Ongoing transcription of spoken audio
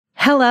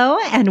Hello,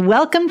 and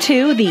welcome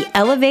to the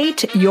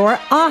Elevate Your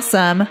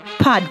Awesome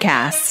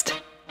podcast.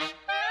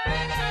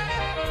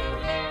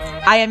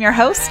 I am your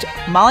host,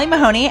 Molly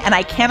Mahoney, and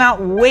I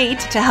cannot wait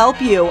to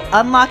help you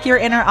unlock your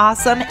inner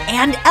awesome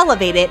and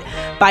elevate it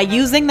by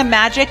using the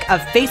magic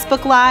of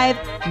Facebook Live,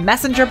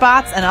 Messenger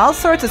bots, and all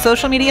sorts of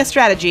social media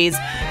strategies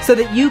so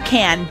that you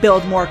can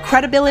build more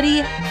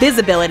credibility,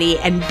 visibility,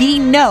 and be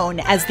known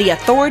as the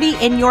authority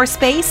in your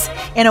space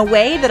in a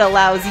way that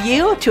allows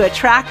you to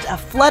attract a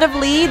flood of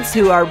leads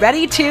who are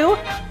ready to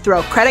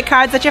throw credit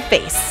cards at your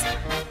face.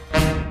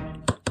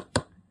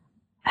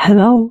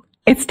 Hello,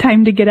 it's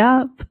time to get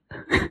up.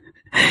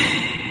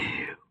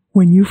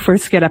 When you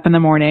first get up in the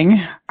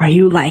morning, are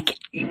you like,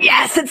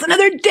 yes, it's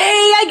another day,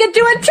 I get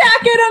to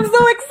attack it, I'm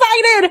so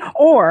excited?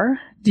 Or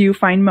do you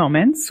find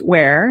moments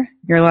where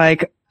you're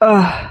like,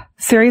 ugh,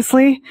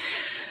 seriously?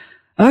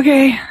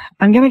 Okay,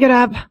 I'm gonna get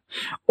up.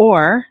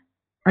 Or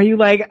are you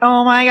like,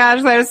 oh my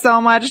gosh, there's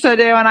so much to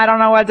do and I don't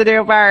know what to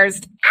do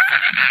first?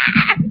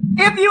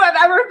 If you have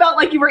ever felt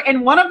like you were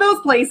in one of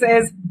those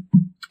places,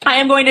 I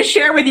am going to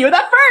share with you the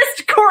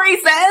first. Corey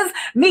says,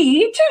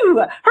 me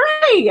too.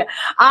 Hooray.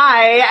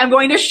 I am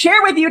going to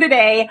share with you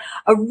today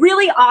a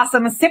really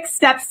awesome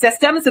 6-step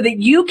system so that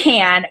you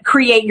can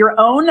create your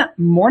own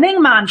morning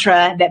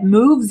mantra that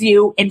moves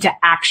you into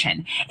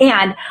action.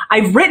 And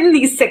I've written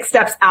these 6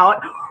 steps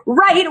out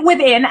right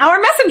within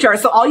our messenger.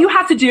 So all you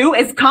have to do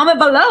is comment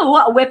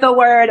below with the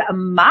word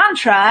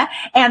mantra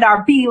and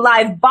our Be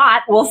Live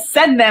bot will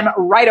send them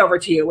right over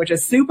to you, which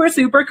is super,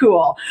 super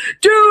cool.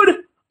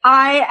 Dude,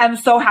 I am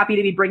so happy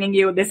to be bringing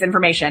you this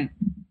information.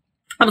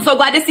 I'm so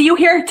glad to see you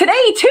here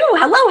today too.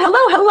 Hello, hello,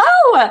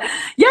 hello.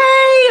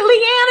 Yay.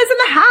 Leanne is in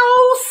the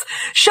house.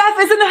 Chef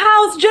is in the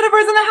house.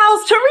 Jennifer's in the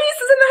house. Therese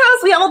is in the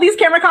house. We have all these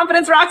camera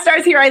confidence rock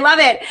stars here. I love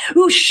it.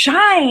 Ooh,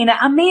 Shine.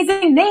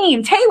 Amazing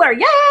name. Taylor.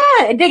 Yeah.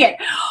 I dig it.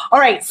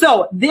 All right.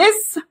 So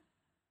this,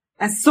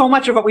 as so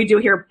much of what we do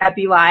here at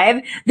Be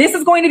Live, this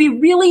is going to be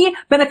really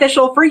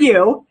beneficial for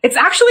you. It's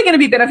actually going to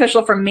be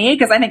beneficial for me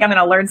because I think I'm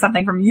going to learn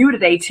something from you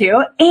today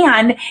too.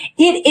 And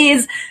it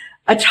is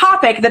a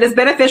topic that is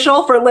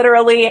beneficial for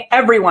literally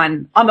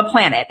everyone on the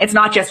planet. It's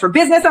not just for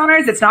business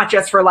owners. It's not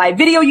just for live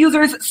video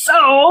users.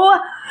 So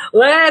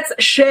let's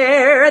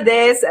share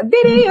this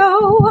video.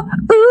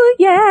 Ooh,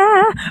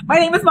 yeah. My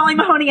name is Molly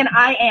Mahoney and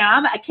I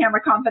am a camera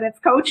confidence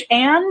coach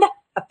and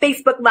a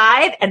Facebook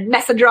Live and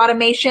messenger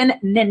automation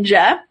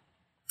ninja.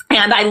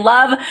 And I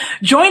love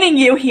joining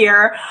you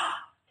here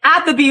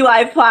at the Be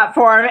Live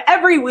platform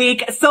every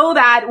week so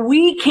that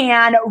we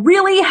can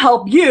really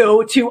help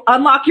you to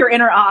unlock your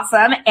inner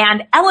awesome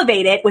and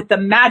elevate it with the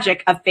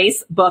magic of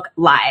Facebook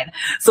Live.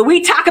 So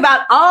we talk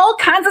about all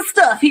kinds of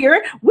stuff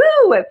here.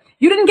 Woo!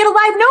 You didn't get a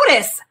live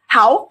notice.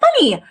 How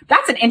funny.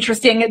 That's an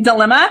interesting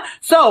dilemma.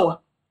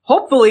 So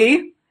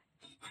hopefully,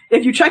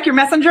 if you check your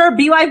messenger,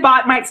 Be Live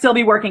bot might still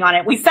be working on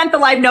it. We sent the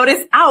live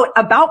notice out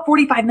about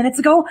 45 minutes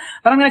ago,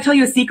 but I'm going to tell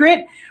you a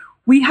secret.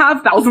 We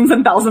have thousands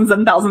and thousands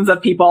and thousands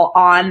of people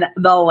on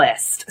the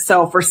list.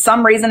 So for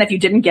some reason, if you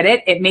didn't get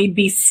it, it may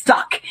be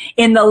stuck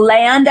in the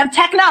land of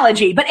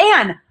technology. But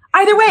Anne,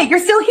 either way, you're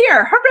still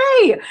here.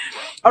 Hooray.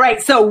 All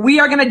right. So we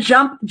are going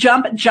to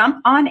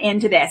jump on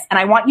into this. And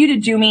I want you to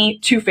do me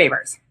 2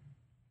 favors.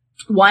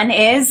 One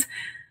is,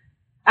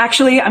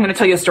 actually, I'm going to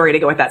tell you a story to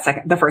go with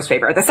the first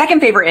favor. The second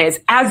favor is,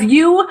 as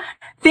you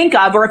think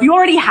of, or if you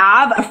already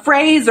have a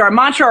phrase or a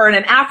mantra or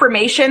an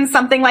affirmation,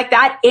 something like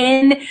that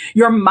in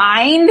your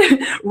mind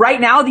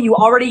right now that you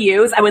already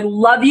use, I would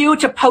love you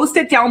to post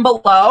it down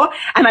below.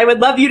 And I would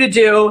love you to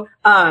do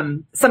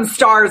some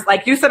stars,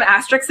 like do some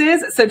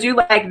asterisks. So do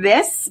like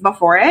this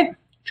before it.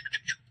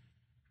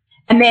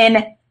 And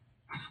then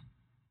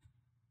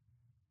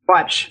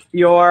watch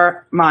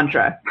your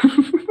mantra.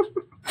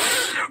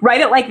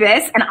 Write it like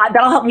this, and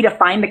that'll help me to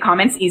find the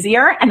comments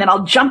easier, and then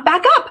I'll jump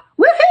back up.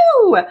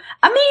 Woohoo!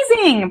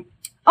 Amazing.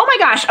 Oh my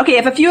gosh. Okay,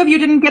 if a few of you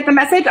didn't get the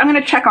message, I'm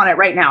going to check on it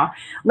right now.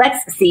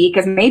 Let's see,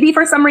 because maybe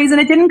for some reason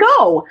it didn't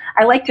go.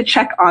 I like to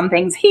check on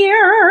things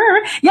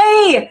here.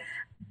 Yay!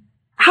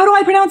 How do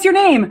I pronounce your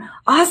name?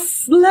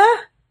 Asle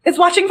is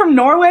watching from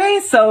Norway.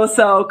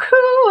 So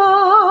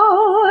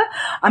cool.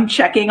 I'm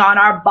checking on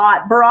our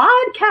bot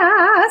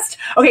broadcast.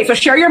 Okay, so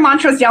share your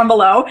mantras down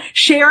below.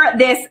 Share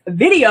this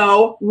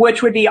video,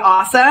 which would be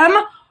awesome.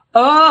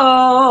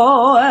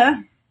 Oh.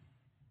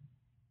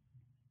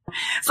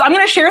 So I'm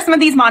going to share some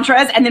of these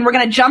mantras, and then we're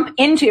going to jump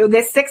into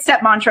this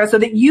 6-step mantra so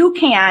that you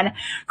can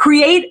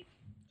create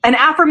an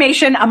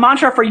affirmation, a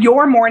mantra for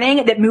your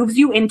morning that moves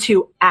you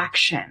into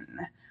action.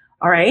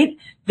 All right.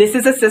 This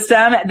is a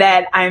system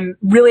that I'm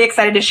really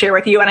excited to share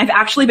with you. And I've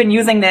actually been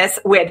using this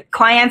with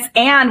clients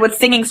and with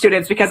singing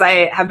students because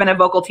I have been a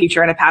vocal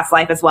teacher in a past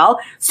life as well.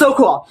 So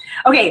cool.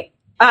 Okay.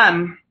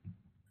 If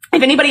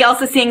anybody else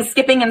is seeing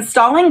skipping and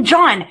stalling,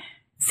 John,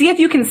 see if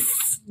you can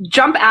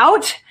jump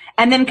out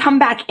and then come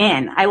back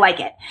in. I like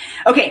it.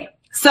 Okay.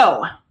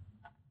 So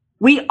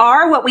we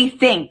are what we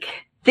think.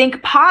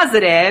 Think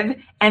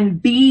positive and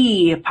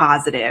be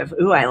positive.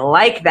 Ooh, I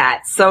like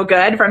that. So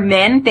good from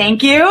Min.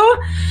 Thank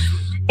you.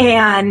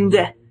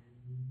 And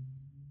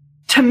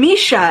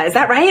Tamisha, is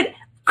that right?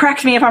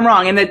 Correct me if I'm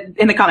wrong in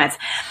the comments.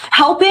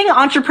 Helping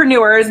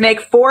entrepreneurs make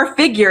 4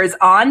 figures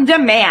on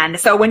demand.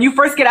 So when you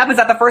first get up, is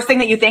that the first thing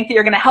that you think, that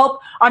you're going to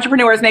help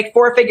entrepreneurs make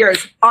 4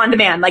 figures on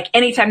demand, like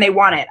anytime they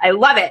want it? I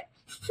love it.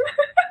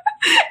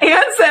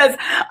 Anne says,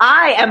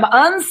 I am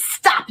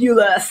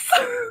unstopulous.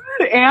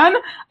 Anne,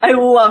 I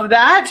love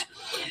that.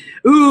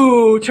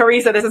 Ooh,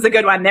 Teresa, this is a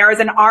good one. There is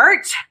an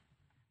art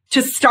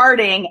to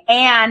starting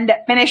and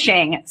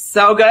finishing.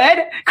 So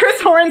good.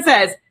 Chris Horn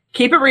says,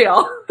 keep it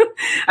real.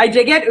 I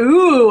dig it.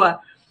 Ooh.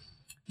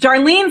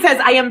 Darlene says,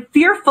 I am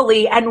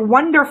fearfully and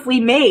wonderfully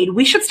made.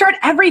 We should start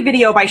every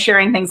video by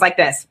sharing things like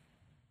this.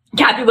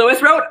 Kathy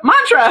Lewis wrote,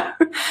 mantra.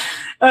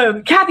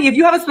 Kathy, if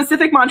you have a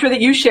specific mantra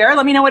that you share,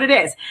 let me know what it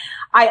is.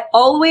 I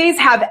always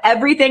have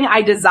everything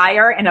I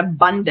desire in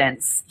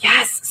abundance.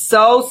 Yes.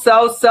 So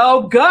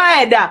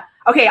good.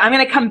 Okay. I'm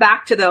going to come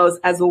back to those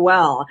as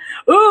well.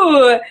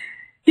 Ooh.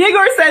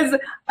 Igor says,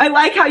 I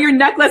like how your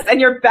necklace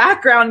and your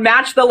background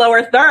match the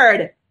lower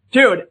third.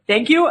 Dude,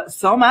 thank you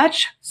so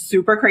much.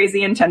 Super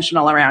crazy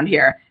intentional around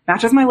here.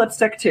 Matches my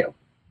lipstick too.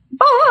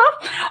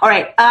 Ah. All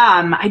right.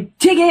 I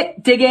dig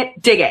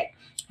it.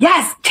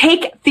 Yes.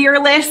 Take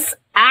fearless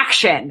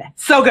action.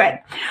 So good.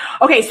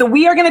 Okay. So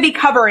we are going to be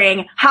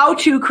covering how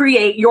to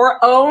create your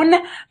own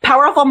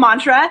powerful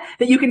mantra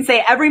that you can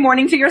say every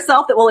morning to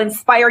yourself that will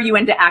inspire you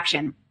into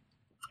action.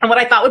 And what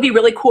I thought would be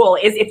really cool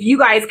is if you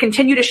guys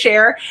continue to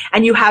share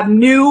and you have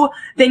new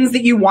things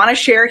that you want to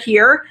share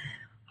here,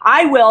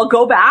 I will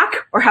go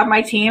back, or have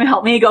my team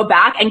help me go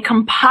back and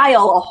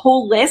compile a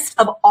whole list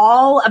of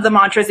all of the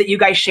mantras that you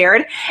guys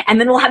shared. And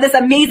then we'll have this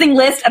amazing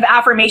list of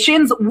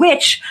affirmations,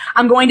 which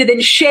I'm going to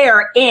then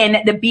share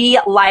in the Be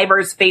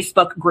Livers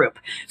Facebook group.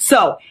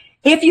 So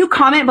if you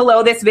comment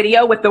below this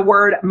video with the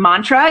word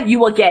mantra, you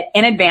will get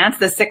in advance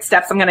the 6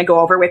 steps I'm going to go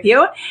over with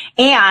you.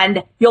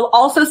 And you'll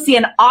also see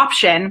an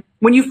option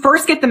when you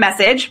first get the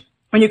message,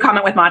 when you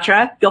comment with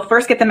mantra, you'll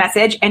first get the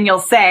message and you'll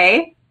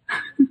say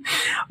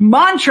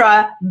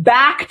mantra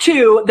back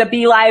to the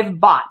Be Live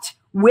bot.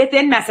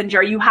 Within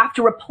Messenger, you have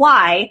to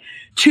reply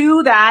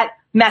to that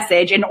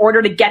message in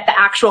order to get the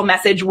actual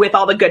message with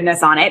all the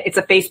goodness on it. It's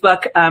a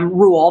Facebook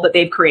rule that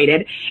they've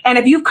created. And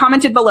if you've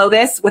commented below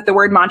this with the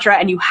word mantra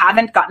and you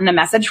haven't gotten a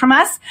message from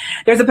us,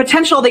 there's a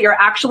potential that you're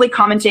actually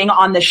commenting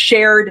on the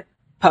shared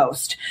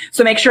post.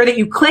 So make sure that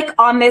you click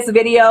on this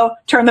video,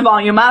 turn the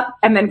volume up,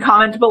 and then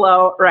comment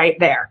below right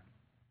there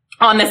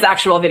on this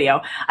actual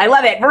video. I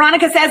love it.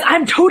 Veronica says,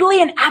 I'm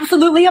totally and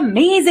absolutely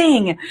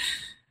amazing.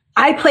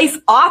 I place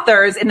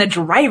authors in the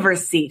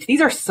driver's seat.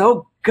 These are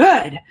so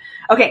good.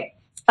 Okay.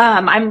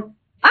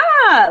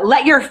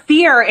 Let your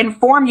fear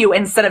inform you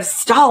instead of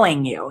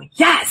stalling you.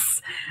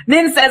 Yes.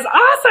 Then says,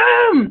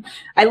 awesome.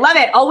 I love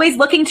it. Always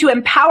looking to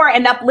empower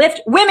and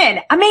uplift women.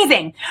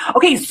 Amazing.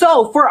 Okay.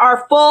 So for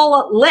our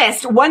full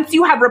list, once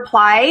you have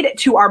replied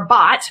to our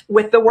bot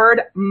with the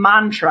word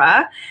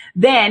mantra,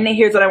 then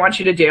here's what I want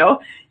you to do.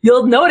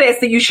 You'll notice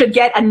that you should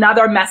get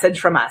another message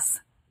from us.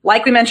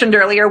 Like we mentioned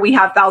earlier, we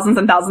have thousands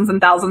and thousands and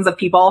thousands of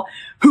people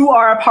who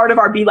are a part of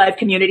our Be Live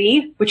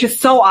community, which is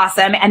so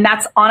awesome. And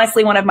that's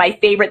honestly one of my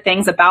favorite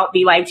things about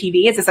Be Live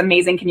TV is this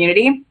amazing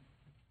community.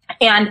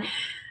 And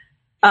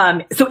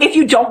so if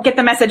you don't get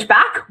the message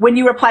back when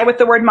you reply with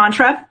the word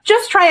mantra,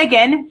 just try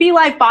again. Be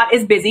Live bot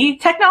is busy.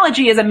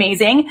 Technology is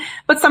amazing,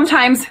 but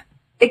sometimes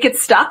it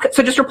gets stuck.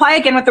 So just reply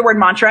again with the word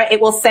mantra.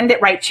 It will send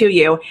it right to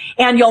you.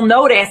 And you'll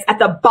notice at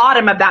the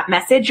bottom of that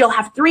message, you'll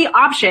have 3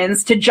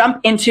 options to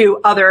jump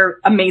into other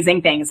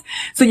amazing things.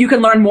 So you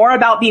can learn more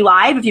about Be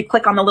Live. If you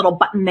click on the little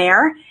button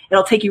there,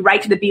 it'll take you right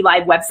to the Be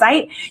Live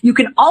website. You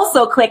can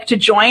also click to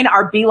join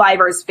our Be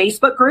Livers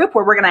Facebook group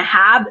where we're going to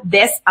have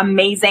this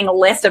amazing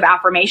list of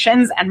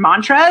affirmations and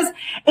mantras.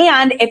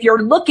 And if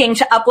you're looking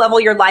to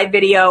up-level your live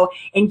video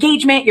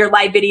engagement, your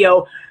live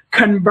video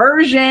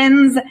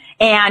conversions,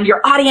 and your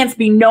audience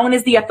be known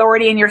as the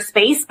authority in your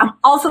space, I'm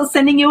also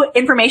sending you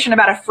information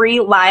about a free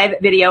live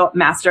video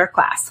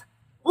masterclass.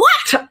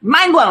 What?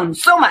 Mind blown.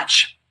 So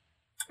much.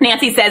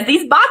 Nancy says,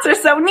 these bots are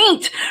so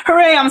neat.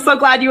 Hooray. I'm so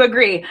glad you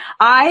agree.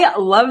 I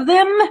love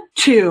them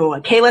too.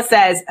 Kayla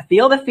says,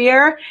 feel the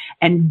fear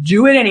and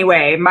do it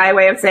anyway. My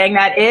way of saying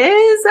that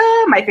is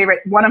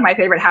one of my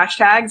favorite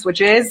hashtags, which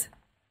is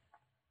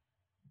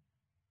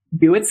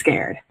do it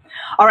scared.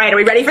 All right. Are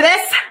we ready for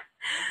this?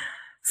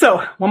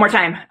 So one more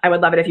time, I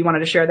would love it if you wanted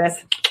to share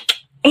this.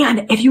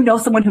 And if you know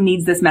someone who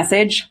needs this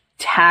message,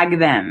 tag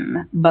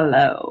them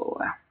below.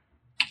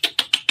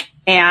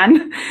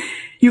 And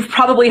you've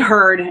probably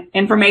heard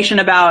information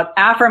about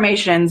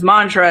affirmations,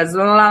 mantras,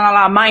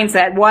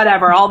 mindset,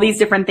 whatever, all these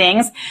different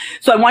things.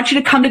 So I want you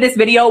to come to this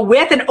video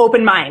with an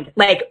open mind,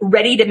 like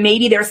ready to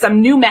maybe there's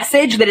some new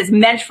message that is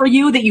meant for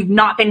you that you've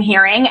not been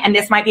hearing. And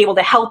this might be able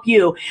to help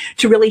you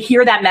to really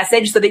hear that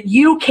message so that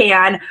you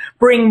can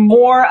bring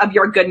more of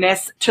your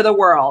goodness to the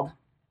world.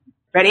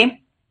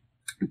 Ready?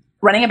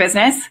 Running a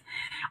business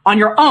on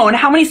your own.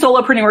 How many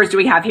solopreneurs do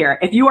we have here?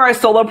 If you are a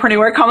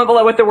solopreneur, comment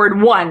below with the word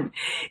 1.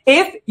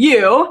 If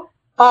you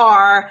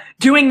are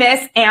doing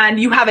this and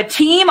you have a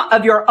team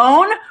of your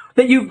own,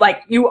 that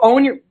you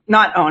own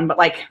not own, but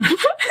like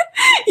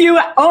you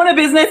own a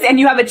business and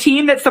you have a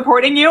team that's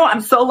supporting you.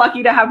 I'm so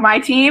lucky to have my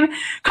team.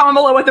 Comment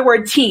below with the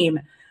word team.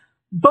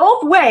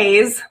 Both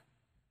ways.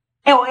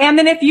 Oh, and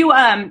then if you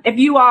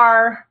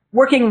are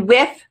working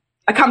with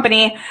a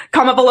company,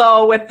 comment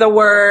below with the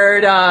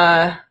word,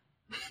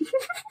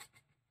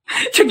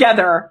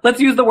 together.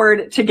 Let's use the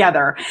word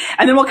together.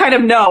 And then we'll kind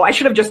of know. I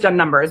should have just done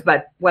numbers,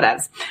 but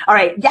whatevs. All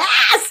right.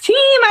 Yes, team.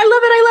 I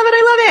love it. I love it.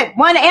 I love it.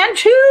 1 and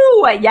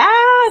 2.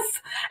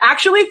 Yes.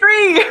 Actually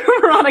 3.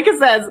 Veronica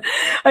says,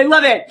 I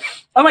love it.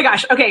 Oh my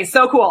gosh. Okay.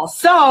 So cool.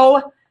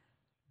 So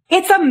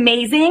it's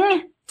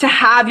amazing to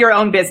have your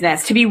own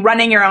business, to be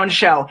running your own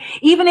show.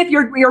 Even if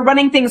you're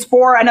running things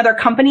for another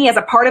company, as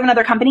a part of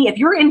another company, if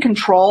you're in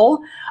control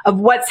of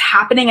what's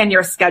happening in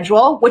your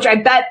schedule, which I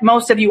bet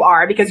most of you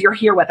are because you're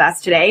here with us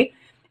today.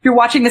 If you're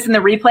watching this in the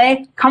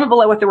replay, comment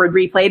below with the word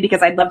replay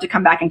because I'd love to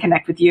come back and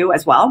connect with you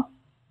as well.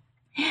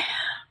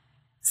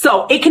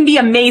 So it can be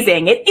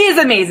amazing. It is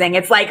amazing.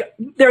 It's like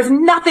there's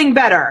nothing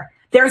better.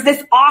 There's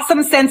this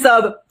awesome sense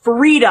of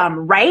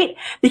freedom, right?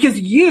 Because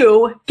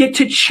you get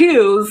to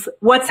choose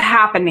what's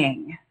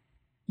happening.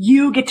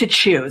 You get to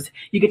choose.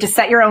 You get to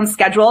set your own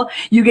schedule.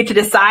 You get to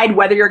decide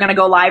whether you're going to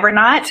go live or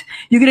not.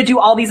 You get to do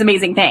all these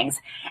amazing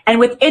things. And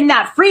within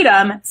that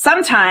freedom,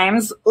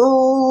 sometimes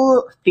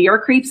fear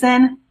creeps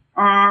in,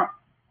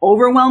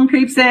 overwhelm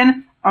creeps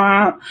in,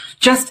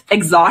 just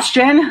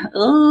exhaustion,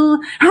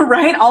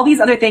 right? All these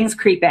other things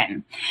creep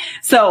in.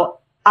 So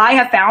I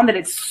have found that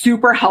it's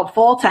super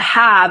helpful to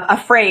have a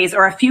phrase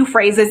or a few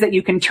phrases that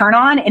you can turn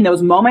on in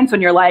those moments when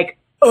you're like,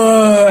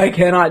 I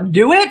cannot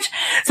do it.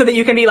 So that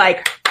you can be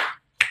like,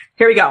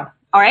 here we go.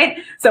 All right.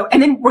 So,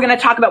 and then we're going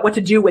to talk about what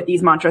to do with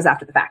these mantras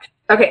after the fact.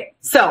 Okay.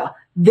 So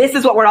this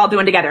is what we're all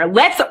doing together.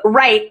 Let's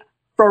write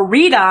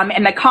freedom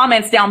in the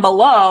comments down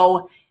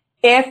below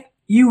if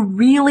you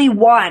really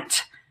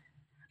want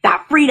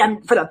that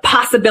freedom for the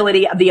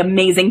possibility of the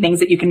amazing things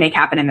that you can make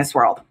happen in this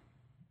world.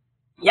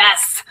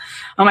 Yes.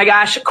 Oh my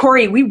gosh.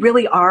 Corey, we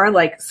really are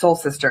like soul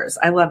sisters.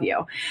 I love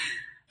you.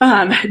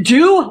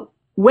 Do,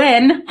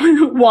 when,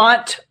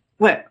 want,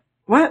 what?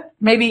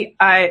 Maybe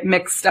I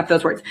mixed up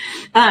those words.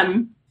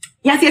 Yes.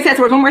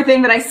 There was one more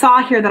thing that I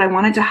saw here that I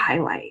wanted to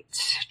highlight.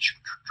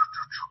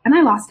 And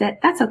I lost it.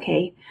 That's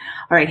okay.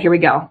 All right, here we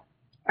go. All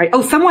right.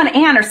 Oh,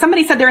 Anne or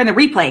somebody said they're in the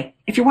replay.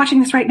 If you're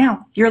watching this right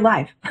now, you're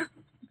live.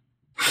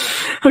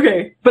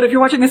 Okay. But if you're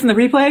watching this in the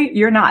replay,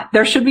 you're not.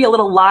 There should be a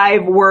little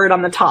live word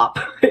on the top.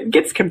 It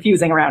gets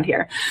confusing around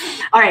here.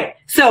 All right.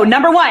 So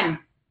number 1.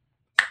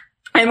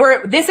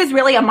 And this is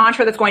really a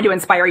mantra that's going to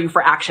inspire you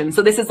for action.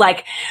 So this is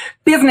like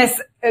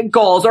business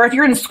goals, or if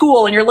you're in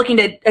school and you're looking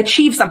to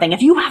achieve something,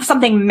 if you have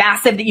something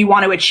massive that you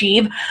want to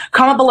achieve,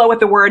 comment below with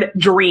the word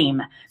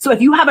dream. So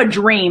if you have a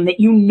dream that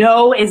you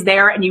know is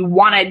there and you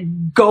want to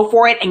go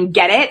for it and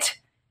get it,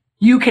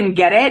 you can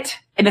get it.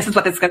 And this is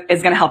what this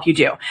is going to help you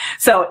do.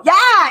 So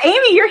yeah,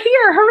 Amy, you're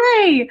here.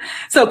 Hooray.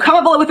 So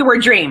comment below with the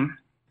word dream.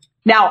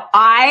 Now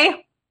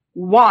I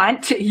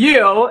want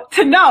you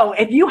to know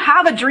if you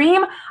have a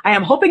dream, I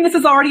am hoping this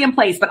is already in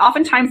place, but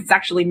oftentimes it's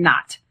actually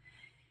not.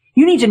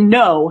 You need to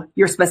know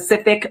your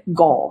specific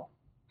goal.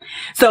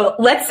 So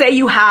let's say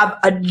you have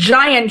a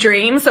giant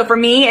dream. So for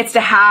me, it's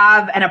to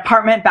have an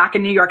apartment back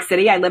in New York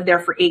City. I lived there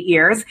for 8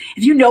 years.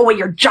 If you know what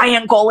your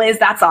giant goal is,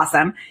 that's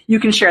awesome. You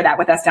can share that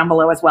with us down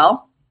below as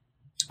well.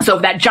 So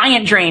that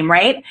giant dream,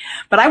 right?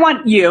 But I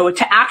want you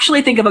to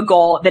actually think of a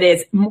goal that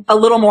is a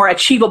little more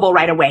achievable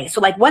right away.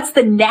 So like, what's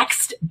the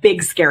next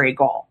big scary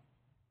goal,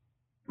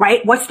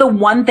 right? What's the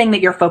one thing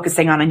that you're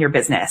focusing on in your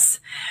business?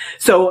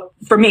 So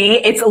for me,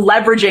 it's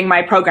leveraging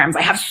my programs.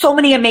 I have so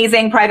many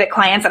amazing private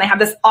clients and I have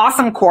this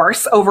awesome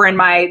course over in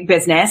my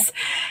business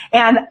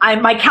and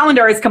my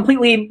calendar is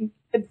completely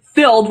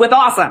filled with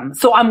awesome.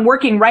 So I'm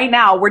working right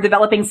now. We're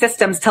developing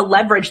systems to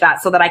leverage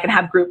that so that I can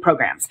have group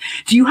programs.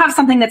 Do you have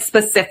something that's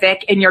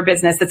specific in your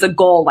business that's a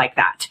goal like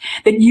that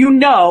you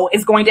know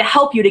is going to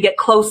help you to get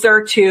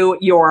closer to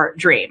your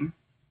dream?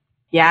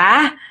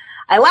 Yeah,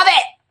 I love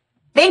it.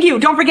 Thank you.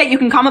 Don't forget, you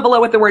can comment below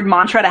with the word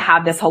mantra to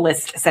have this whole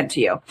list sent to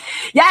you.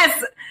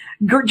 Yes,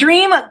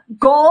 dream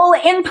goal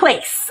in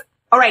place.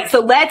 All right,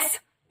 so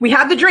we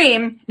have the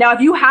dream. Now,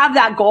 if you have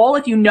that goal,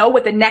 if you know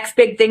what the next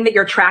big thing that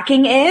you're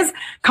tracking is,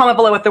 comment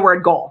below with the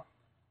word goal.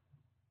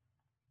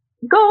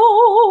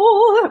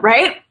 Goal,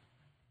 right?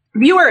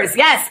 Viewers,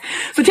 yes.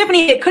 So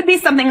Tiffany, it could be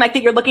something like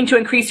that you're looking to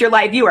increase your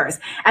live viewers.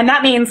 And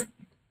that means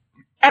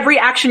every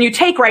action you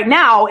take right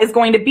now is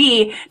going to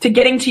be to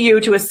getting to you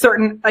to a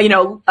certain,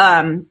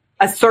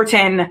 a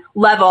certain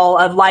level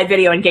of live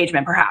video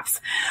engagement, perhaps.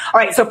 All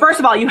right. So first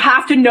of all, you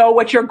have to know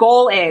what your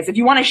goal is. If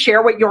you want to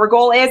share what your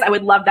goal is, I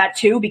would love that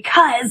too,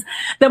 because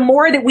the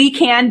more that we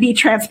can be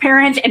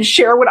transparent and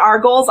share what our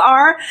goals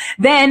are,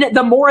 then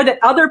the more that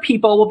other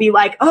people will be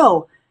like,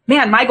 oh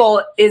man, my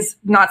goal is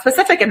not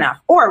specific enough.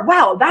 Or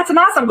wow, that's an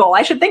awesome goal.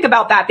 I should think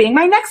about that being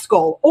my next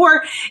goal.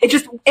 Or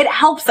it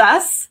helps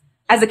us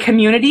as a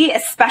community,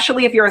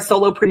 especially if you're a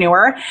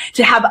solopreneur,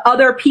 to have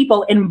other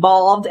people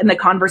involved in the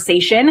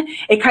conversation.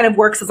 It kind of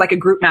works as like a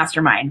group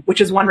mastermind,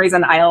 which is one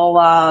reason I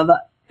love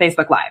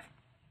Facebook Live.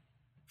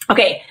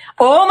 Okay.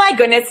 Oh my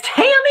goodness,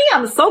 Tammy,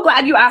 I'm so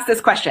glad you asked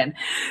this question.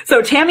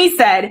 So Tammy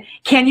said,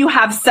 can you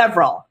have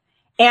several?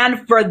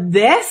 And for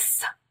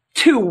this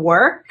to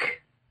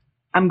work,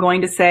 I'm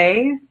going to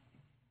say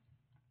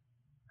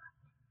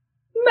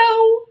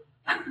no.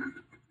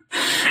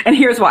 And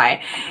here's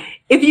why.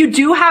 If you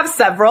do have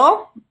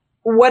several,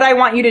 what I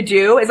want you to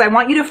do is I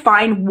want you to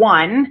find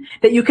one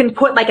that you can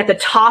put like at the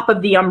top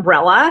of the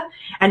umbrella.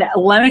 And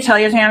let me tell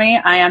you, Tammy,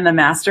 I am the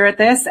master at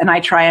this, and I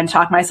try and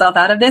talk myself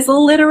out of this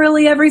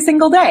literally every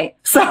single day.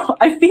 So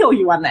I feel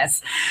you on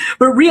this.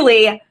 But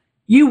really,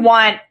 you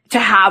want to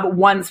have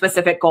one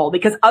specific goal,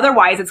 because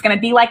otherwise it's going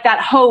to be like that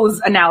hose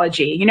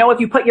analogy. You know, if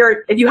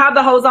you have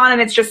the hose on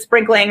and it's just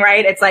sprinkling,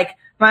 right? It's like,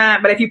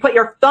 but if you put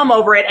your thumb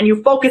over it and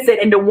you focus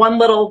it into one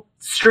little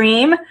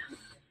stream,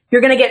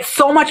 you're going to get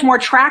so much more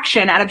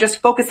traction out of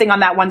just focusing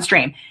on that one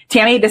stream.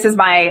 Tammy, this is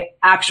my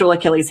actual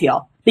Achilles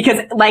heel, because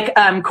like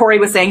Corey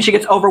was saying, she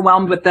gets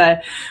overwhelmed with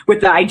the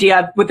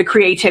idea, with the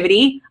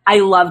creativity. I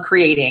love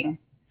creating.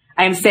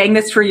 I am saying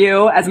this for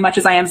you as much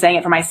as I am saying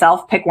it for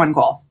myself. Pick one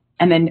goal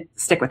and then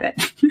stick with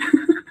it.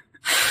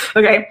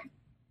 Okay.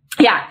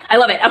 Yeah, I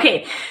love it.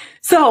 Okay.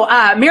 So,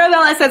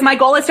 Mirabella says, my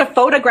goal is to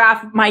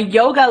photograph my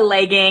yoga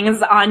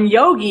leggings on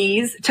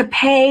Yogis to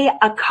pay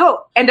a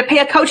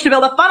coach to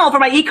build a funnel for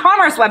my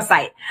e-commerce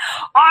website.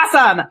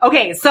 Awesome.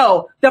 Okay.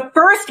 So the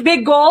first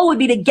big goal would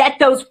be to get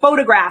those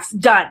photographs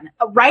done,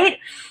 right?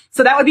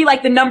 So that would be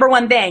like the number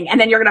one thing. And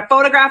then you're going to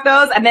photograph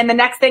those. And then the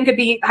next thing could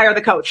be hire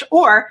the coach,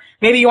 or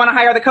maybe you want to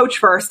hire the coach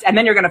first and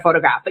then you're going to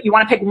photograph, but you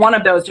want to pick one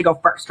of those to go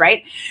first,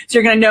 right? So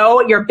you're going to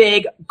know your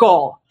big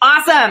goal.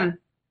 Awesome.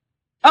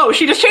 Oh,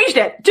 she just changed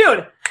it.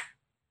 Dude.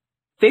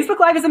 Facebook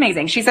Live is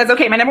amazing. She says,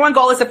 okay, my number one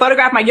goal is to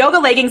photograph my yoga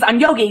leggings on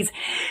Yogis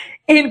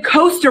in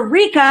Costa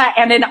Rica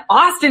and in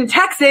Austin,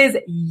 Texas.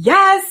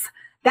 Yes,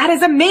 that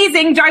is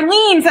amazing.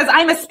 Darlene says,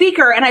 I'm a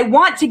speaker and I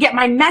want to get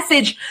my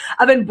message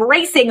of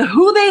embracing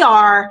who they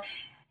are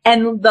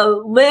and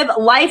live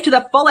life to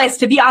the fullest,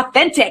 to be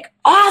authentic.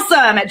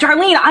 Awesome.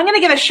 Darlene, I'm going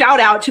to give a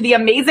shout out to the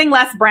amazing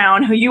Les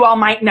Brown, who you all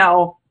might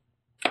know.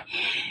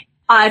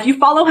 If you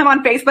follow him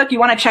on Facebook, you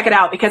want to check it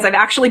out, because I've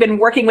actually been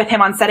working with him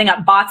on setting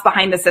up bots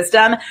behind the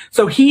system.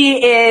 So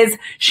he is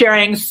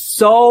sharing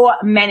so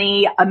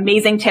many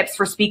amazing tips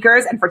for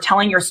speakers and for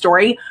telling your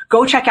story.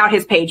 Go check out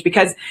his page,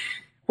 because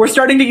we're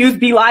starting to use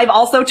Be Live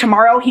also.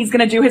 Tomorrow, he's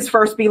going to do his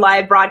first Be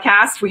Live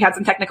broadcast. We had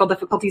some technical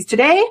difficulties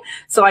today,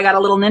 so I got a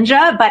little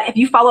ninja. But if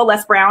you follow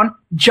Les Brown,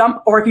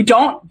 or if you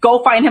don't,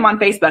 go find him on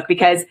Facebook,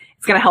 because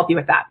it's going to help you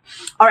with that.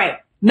 All right.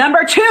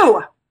 Number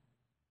 2.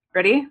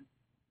 Ready?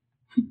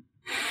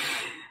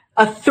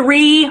 A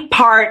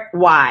 3-part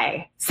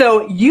why.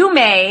 So you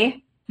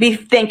may be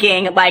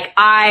thinking like,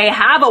 I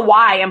have a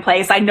why in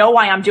place. I know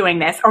why I'm doing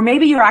this. Or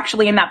maybe you're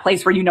actually in that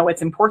place where you know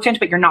it's important,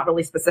 but you're not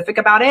really specific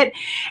about it.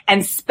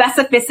 And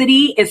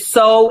specificity is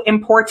so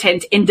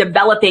important in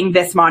developing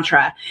this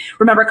mantra.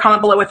 Remember,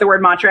 comment below with the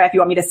word mantra if you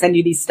want me to send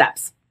you these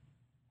steps.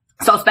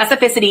 So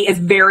specificity is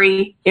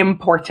very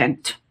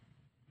important.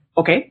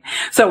 Okay.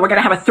 So we're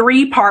going to have a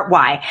 3-part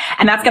why,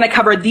 and that's going to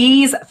cover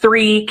these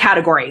 3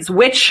 categories,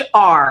 which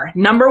are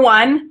number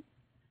 1,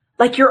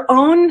 like your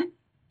own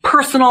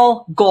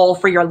personal goal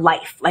for your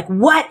life. Like,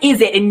 what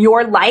is it in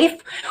your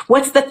life?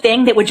 What's the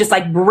thing that would just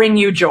like bring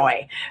you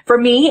joy? For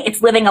me,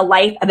 it's living a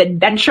life of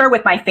adventure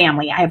with my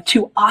family. I have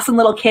 2 awesome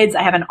little kids.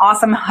 I have an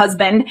awesome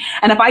husband.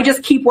 And if I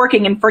just keep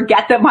working and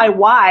forget that my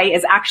why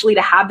is actually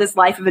to have this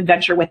life of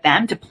adventure with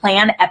them, to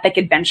plan epic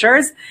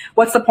adventures,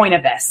 what's the point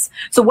of this?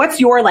 So what's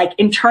your like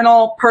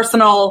internal,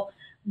 personal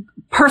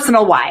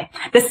why?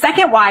 The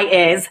second why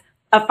is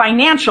a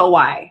financial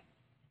why.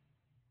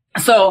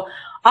 So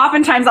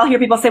oftentimes I'll hear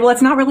people say, well,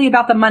 it's not really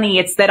about the money.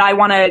 It's that I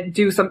want to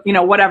do some,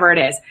 whatever it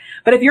is.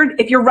 But if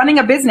you're running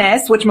a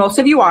business, which most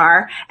of you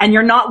are, and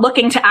you're not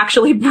looking to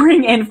actually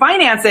bring in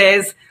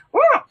finances,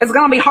 it's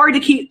going to be hard to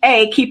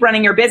keep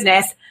running your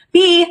business.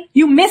 B,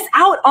 you miss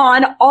out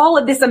on all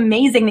of this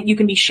amazing that you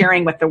can be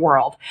sharing with the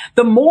world.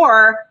 The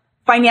more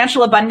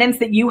financial abundance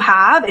that you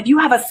have, if you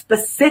have a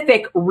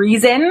specific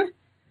reason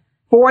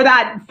for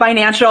that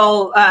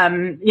financial,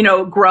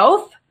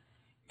 growth,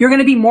 you're going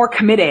to be more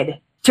committed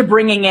to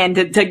bringing in,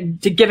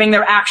 to giving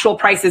their actual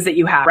prices that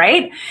you have,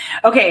 right?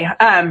 Okay.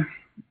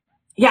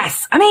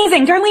 Yes.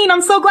 Amazing. Darlene,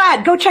 I'm so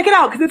glad. Go check it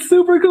out, because it's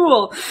super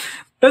cool.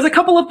 There's a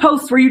couple of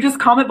posts where you just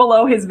comment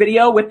below his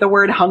video with the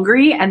word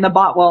hungry, and the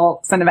bot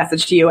will send a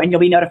message to you and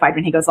you'll be notified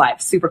when he goes live.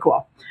 Super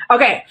cool.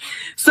 Okay.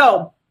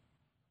 So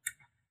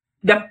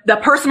the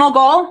personal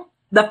goal,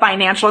 the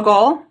financial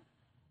goal,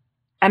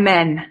 and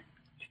then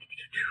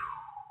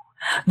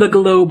the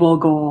global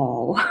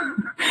goal.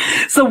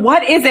 So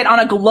what is it on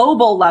a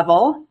global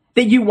level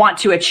that you want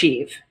to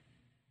achieve?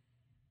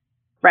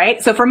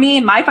 Right? So for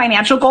me, my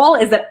financial goal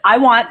is that I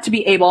want to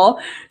be able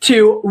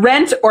to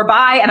rent or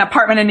buy an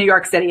apartment in New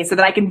York City so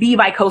that I can be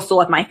bi-coastal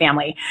with my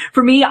family.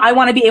 For me, I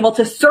want to be able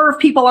to serve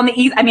people on the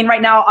East. I mean,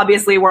 right now,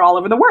 obviously, we're all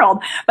over the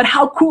world, but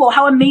how cool,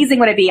 how amazing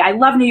would it be? I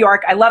love New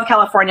York. I love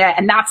California.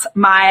 And that's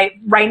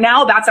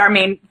our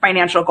main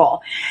financial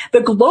goal. The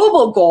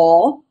global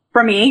goal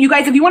for me. You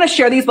guys, if you want to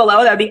share these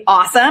below, that would be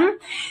awesome.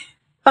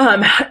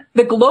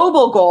 The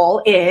global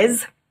goal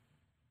is,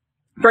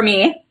 for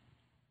me,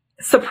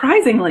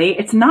 surprisingly,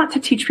 it's not to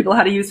teach people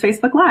how to use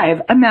Facebook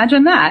Live.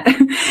 Imagine that.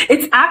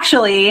 It's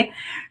actually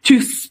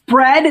to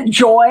spread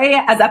joy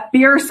as a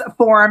fierce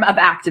form of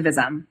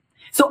activism.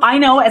 So I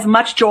know as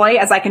much joy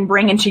as I can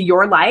bring into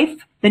your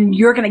life, then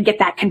you're going to get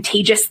that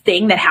contagious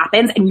thing that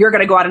happens and you're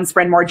going to go out and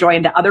spread more joy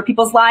into other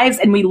people's lives,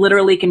 and we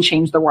literally can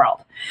change the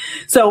world.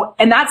 So,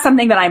 and that's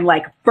something that I'm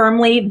like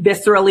firmly,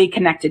 viscerally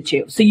connected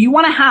to. So you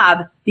want to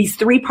have these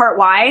 3-part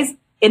whys.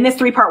 In this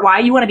 3-part why,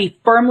 you want to be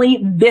firmly,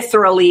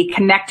 viscerally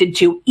connected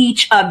to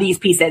each of these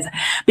pieces,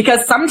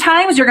 because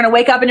sometimes you're going to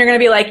wake up and you're going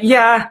to be like,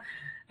 yeah,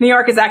 New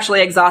York is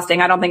actually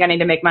exhausting. I don't think I need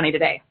to make money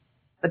today.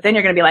 But then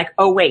you're going to be like,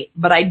 oh, wait,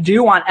 but I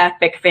do want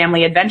epic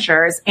family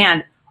adventures.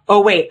 And,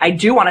 oh, wait, I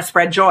do want to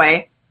spread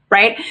joy,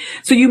 right?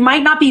 So you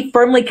might not be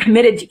firmly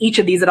committed to each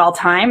of these at all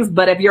times.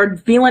 But if you're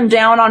feeling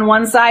down on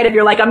one side, if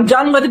you're like, I'm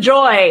done with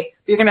joy,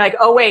 you're going to be like,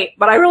 oh, wait,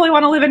 but I really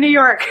want to live in New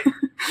York,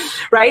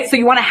 right? So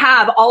you want to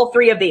have all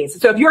 3 of these.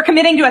 So if you're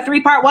committing to a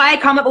 3-part why,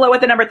 comment below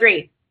with the number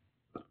 3.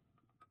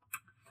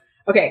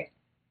 Okay,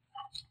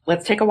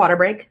 let's take a water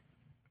break.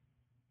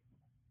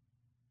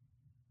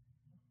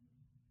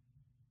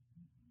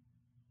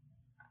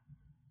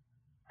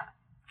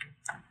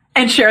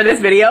 And share this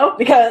video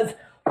because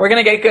we're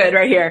going to get good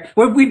right here.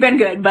 We've been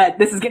good, but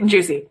this is getting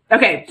juicy.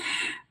 Okay.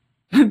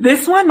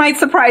 This one might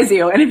surprise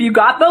you. And if you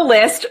got the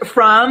list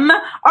from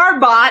our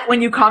bot,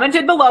 when you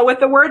commented below with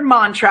the word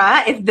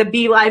mantra, if the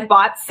BeLive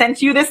bot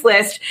sent you this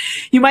list,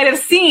 you might have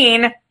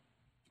seen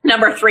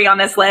number 3 on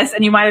this list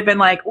and you might have been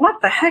like,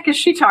 what the heck is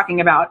she talking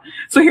about?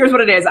 So here's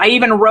what it is. I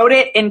even wrote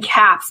it in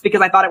caps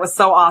because I thought it was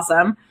so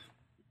awesome.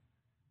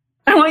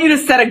 I want you to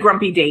set a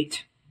grumpy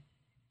date.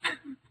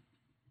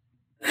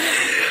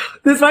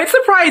 This might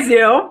surprise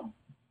you.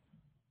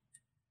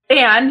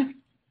 And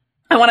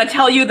I want to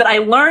tell you that I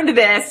learned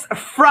this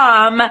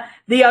from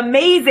the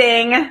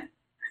amazing,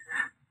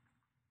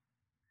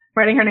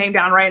 writing her name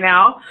down right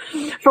now,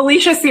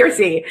 Felicia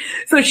Searcy.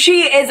 So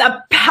she is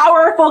a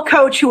powerful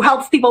coach who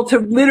helps people to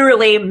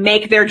literally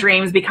make their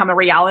dreams become a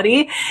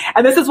reality.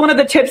 And this is one of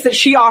the tips that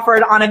she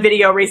offered on a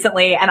video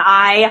recently. And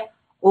I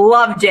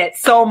loved it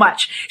so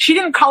much. She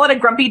didn't call it a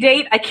grumpy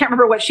date. I can't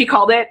remember what she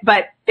called it,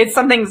 but it's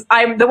something,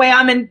 the way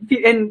I'm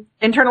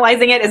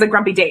internalizing it is a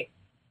grumpy date.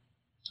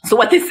 So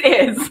what this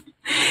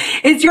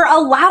is you're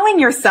allowing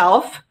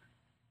yourself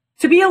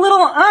to be a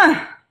little,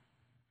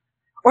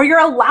 or you're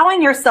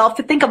allowing yourself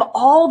to think of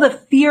all the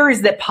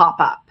fears that pop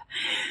up.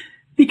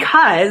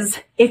 Because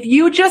if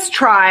you just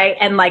try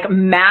and like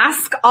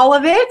mask all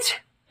of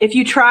it, if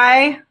you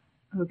try,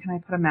 oh, can I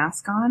put a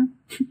mask on?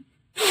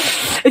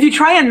 If you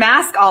try and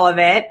mask all of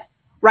it,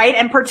 right,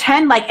 and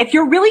pretend like if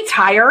you're really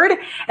tired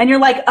and you're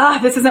like,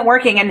 this isn't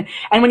working.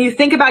 And when you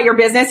think about your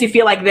business, you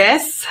feel like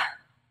this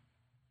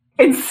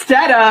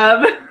instead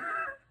of,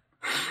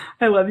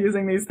 I love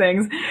using these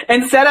things,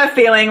 instead of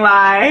feeling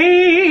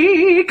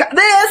like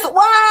this,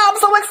 wow, I'm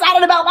so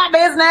excited about my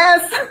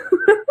business,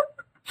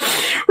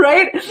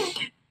 right?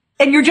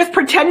 And you're just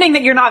pretending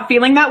that you're not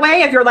feeling that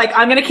way. If you're like,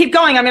 I'm going to keep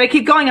going, I'm going to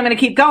keep going, I'm going to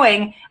keep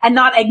going, and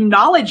not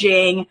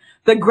acknowledging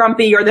the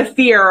grumpy or the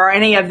fear or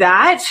any of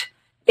that,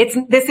 this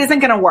isn't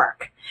going to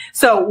work.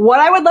 So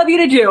what I would love you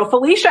to do,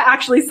 Felicia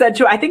actually said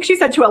I think she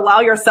said to allow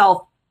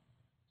yourself,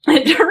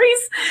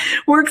 Therese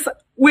works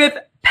with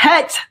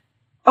pet.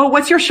 Oh,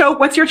 what's your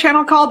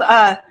channel called?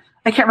 I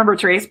can't remember,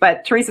 Therese,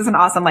 but Therese is an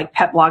awesome like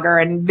pet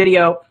blogger and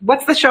video.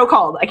 What's the show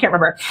called? I can't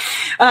remember.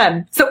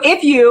 So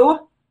if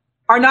you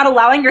are not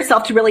allowing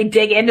yourself to really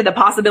dig into the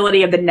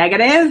possibility of the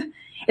negative,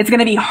 it's going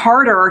to be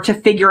harder to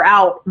figure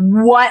out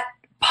what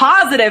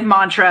positive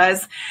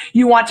mantras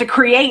you want to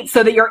create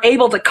so that you're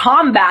able to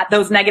combat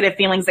those negative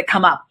feelings that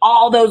come up.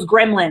 All those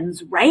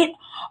gremlins, right?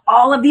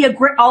 All of the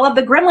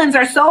gremlins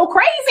are so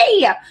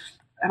crazy. How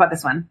about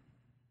this one?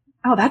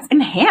 Oh, that's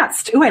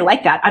enhanced. Ooh, I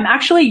like that. I'm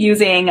actually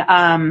using,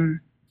 watch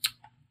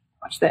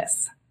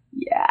this.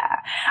 Yeah.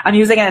 I'm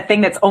using a thing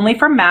that's only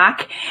for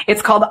Mac.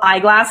 It's called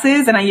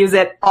Eyeglasses and I use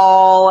it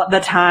all the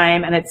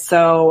time and it's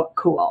so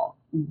cool.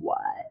 What?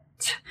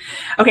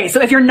 Okay, so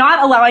if you're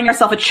not allowing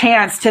yourself a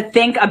chance to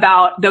think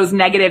about those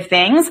negative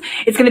things,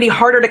 it's going to be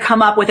harder to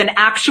come up with an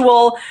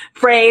actual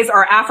phrase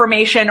or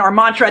affirmation or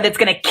mantra that's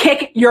going to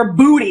kick your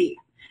booty.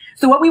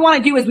 So what we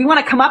want to do is we want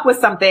to come up with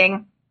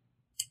something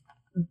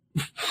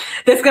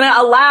that's going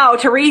to allow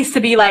Therese to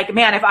be like,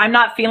 man, if I'm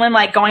not feeling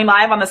like going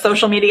live on the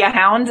social media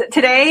hound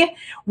today,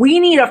 we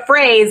need a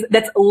phrase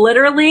that's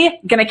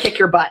literally going to kick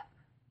your butt.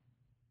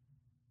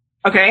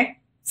 Okay,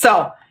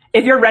 so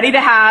if you're ready to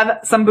have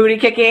some booty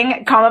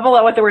kicking, comment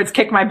below with the words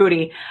kick my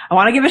booty. I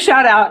want to give a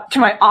shout out to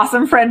my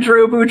awesome friend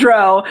Drew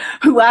Boudreau,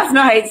 who last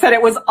night said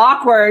it was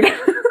awkward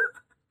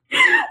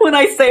when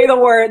I say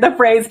the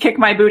phrase kick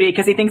my booty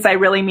because he thinks I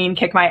really mean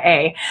kick my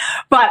A.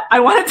 But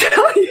I want to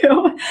tell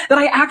you that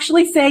I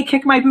actually say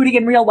kick my booty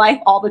in real life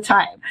all the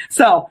time.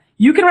 So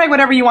you can write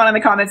whatever you want in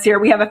the comments here.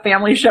 We have a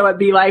family show at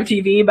BeLive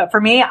TV, but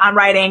for me, I'm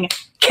writing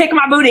kick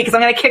my booty because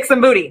I'm going to kick some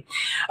booty.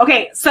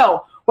 Okay,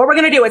 so what we're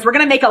going to do is we're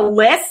going to make a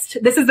list.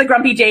 This is the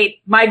grumpy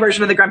date, my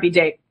version of the grumpy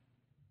date.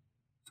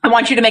 I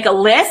want you to make a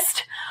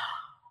list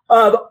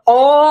of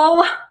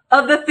all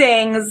of the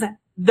things,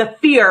 the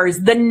fears,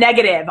 the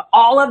negative,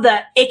 all of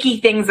the icky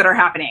things that are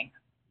happening,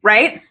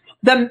 right?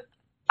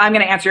 I'm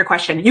going to answer your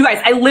question. You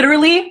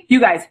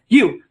guys,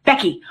 you,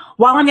 Becky,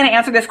 while I'm going to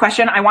answer this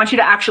question, I want you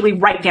to actually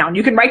write down.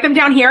 You can write them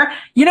down here.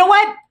 You know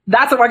what?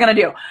 That's what we're going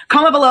to do.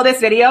 Comment below this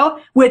video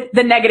with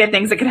the negative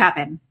things that could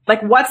happen.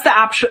 Like, what's the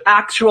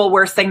actual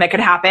worst thing that could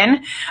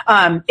happen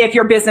if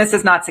your business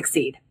does not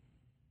succeed?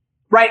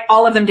 Write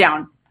all of them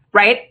down,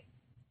 right?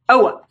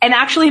 Oh, and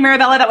actually,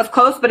 Marabella, that was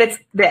close, but it's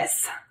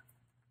this.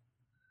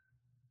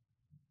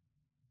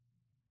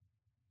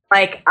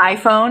 Like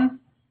iPhone,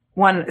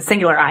 one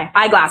singular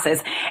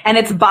eyeglasses. And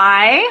it's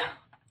by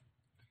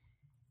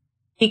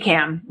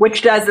Ecamm,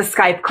 which does the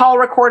Skype call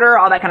recorder,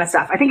 all that kind of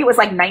stuff. I think it was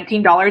like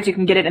 $19. You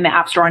can get it in the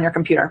App Store on your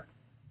computer.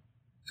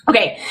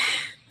 Okay,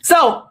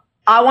 so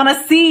I want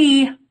to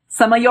see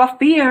some of your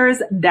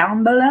fears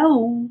down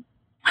below.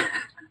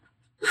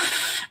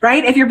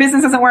 Right? If your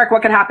business doesn't work,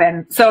 what could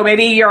happen? So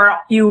maybe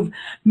you've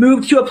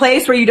moved to a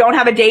place where you don't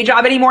have a day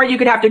job anymore. You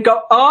could have to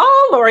go,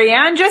 oh,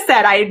 Lorianne just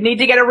said, I need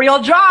to get a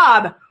real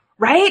job,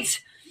 right?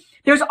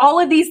 There's all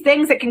of these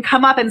things that can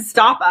come up and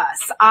stop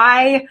us.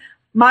 I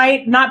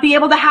might not be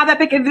able to have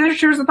epic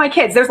adventures with my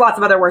kids. There's lots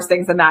of other worse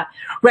things than that,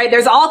 right?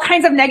 There's all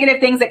kinds of negative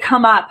things that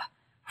come up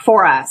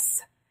for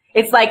us.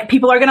 It's like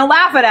people are going to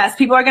laugh at us.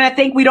 People are going to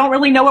think we don't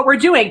really know what we're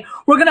doing.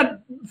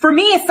 For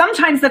me,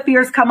 sometimes the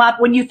fears come up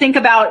when you think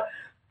about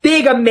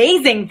big,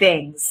 amazing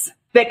things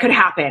that could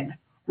happen,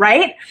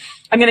 right?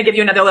 I'm going to give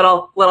you another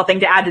little thing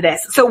to add to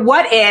this. So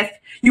what if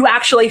you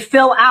actually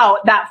fill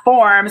out that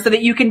form so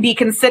that you can be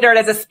considered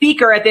as a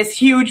speaker at this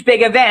huge,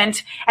 big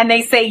event and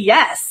they say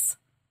yes?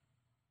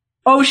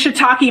 Oh,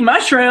 shiitake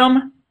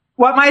mushroom.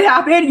 What might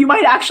happen? You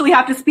might actually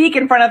have to speak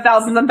in front of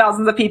thousands and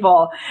thousands of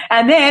people.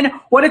 And then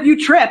what if you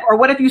trip or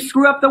what if you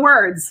screw up the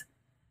words?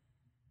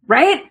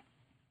 Right?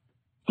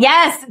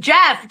 Yes,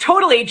 Jeff,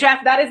 totally.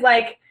 Jeff, that is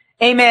like,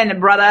 amen,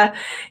 brother.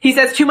 He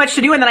says too much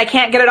to do and then I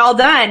can't get it all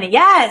done.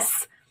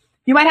 Yes.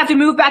 You might have to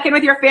move back in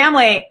with your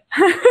family.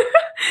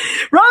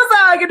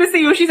 Rosa, good to see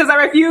you. She says, I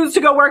refuse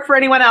to go work for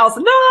anyone else.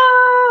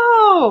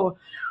 No.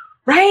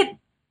 Right?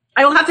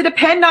 I will have to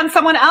depend on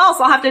someone else.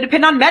 I'll have to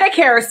depend on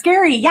Medicare.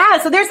 Scary. Yeah.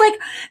 So there's like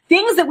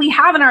things that we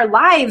have in our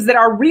lives that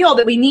are real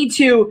that we need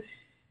to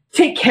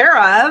take care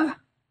of.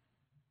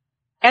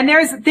 And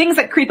there's things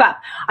that creep up.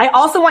 I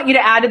also want you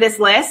to add to this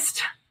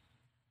list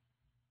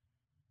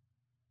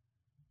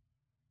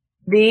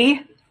the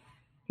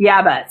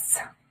yeah buts.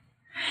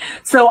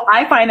 So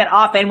I find that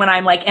often when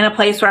I'm like in a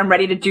place where I'm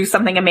ready to do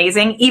something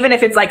amazing, even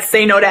if it's like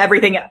say no to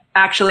everything,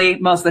 actually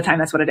most of the time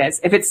that's what it is.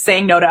 If it's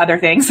saying no to other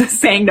things,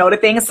 saying no to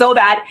things so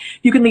that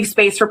you can leave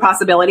space for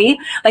possibility.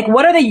 Like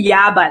what are the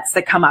yeah buts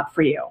that come up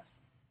for you?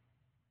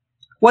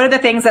 What are the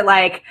things that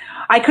like,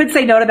 I could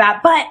say no to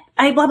that, but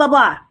I blah, blah,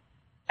 blah.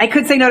 I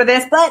could say no to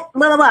this, but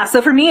blah, blah, blah.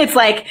 So for me, it's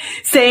like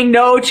saying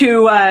no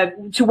to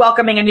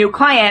welcoming a new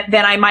client.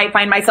 Then I might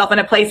find myself in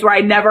a place where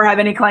I never have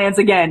any clients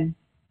again.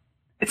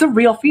 It's a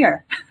real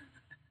fear,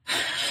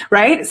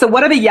 right? So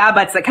what are the yeah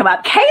buts that come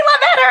up? Kayla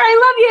Vetter,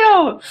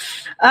 I love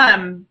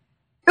you.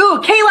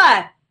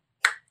 Kayla,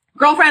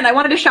 girlfriend, I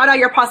wanted to shout out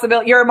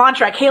your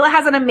mantra. Kayla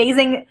has an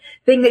amazing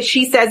thing that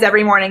she says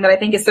every morning that I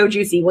think is so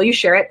juicy. Will you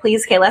share it,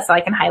 please, Kayla, so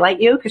I can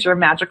highlight you because you're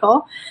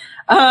magical?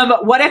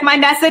 What if my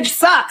message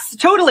sucks?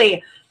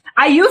 Totally.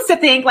 I used to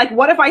think, like,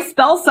 what if I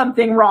spell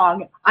something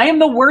wrong? I am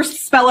the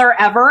worst speller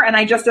ever, and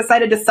I just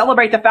decided to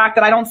celebrate the fact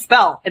that I don't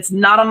spell. It's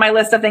not on my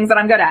list of things that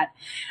I'm good at.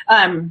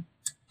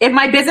 If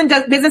my business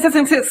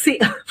doesn't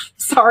succeed,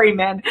 sorry,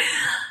 man.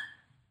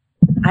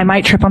 I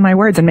might trip on my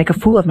words and make a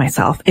fool of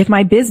myself. If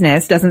my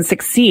business doesn't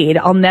succeed,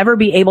 I'll never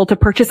be able to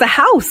purchase a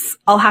house.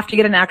 I'll have to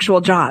get an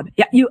actual job.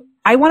 Yeah,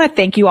 I want to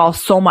thank you all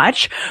so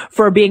much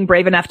for being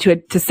brave enough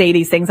to say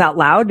these things out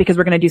loud because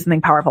we're going to do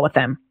something powerful with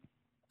them.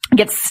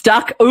 Get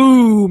stuck.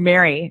 Ooh,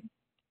 Mary.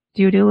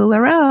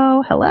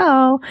 LuLaRoe.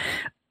 Hello.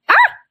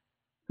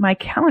 My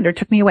calendar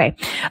took me away.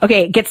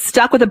 Okay. Get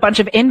stuck with a bunch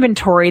of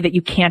inventory that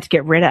you can't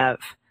get rid of.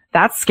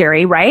 That's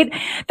scary, right?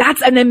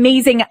 That's an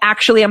amazing,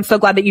 actually, I'm so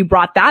glad that you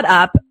brought that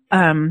up.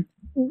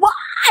 What?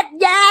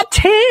 Yeah,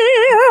 Tim.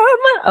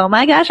 Oh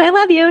my gosh. I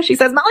love you. She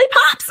says, Molly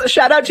Pops.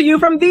 Shout out to you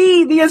from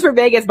V. V is for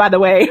Vegas, by the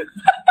way.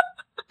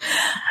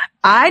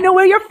 I know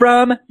where you're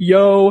from.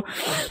 Yo.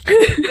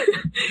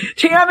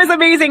 Tam is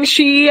amazing.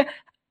 She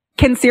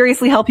can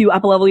seriously help you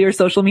up-level your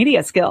social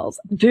media skills.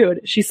 Dude,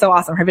 she's so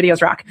awesome. Her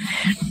videos rock.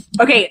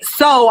 Okay,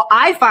 so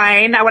I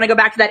want to go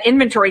back to that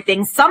inventory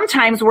thing.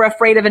 Sometimes we're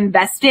afraid of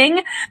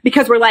investing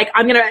because we're like,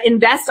 I'm going to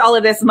invest all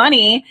of this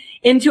money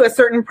into a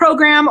certain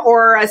program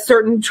or a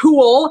certain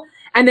tool,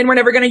 and then we're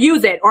never going to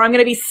use it, or I'm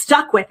going to be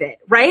stuck with it,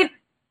 right?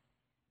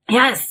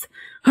 Yes.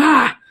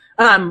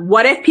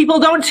 What if people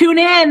don't tune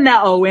in?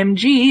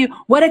 OMG.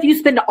 What if you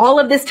spend all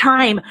of this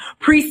time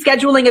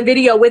pre-scheduling a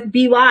video with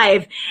Be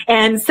Live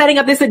and setting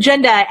up this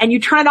agenda and you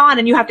turn it on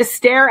and you have to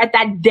stare at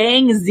that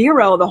dang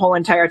zero the whole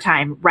entire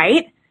time,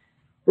 right?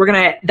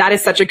 that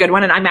is such a good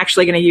one. And I'm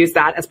actually going to use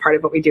that as part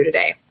of what we do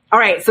today. All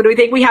right. So do we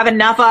think we have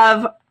enough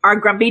of our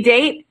grumpy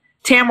date?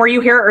 Tam, were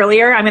you here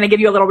earlier? I'm going to give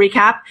you a little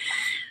recap.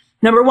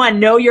 Number one,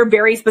 know your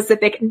very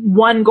specific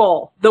one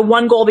goal, the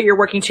one goal that you're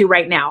working to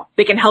right now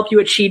that can help you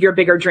achieve your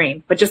bigger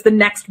dream, but just the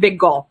next big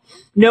goal.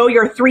 Know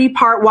your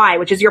 3-part why,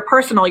 which is your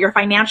personal, your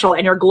financial,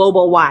 and your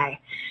global why.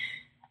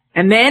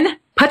 And then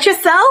put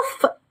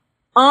yourself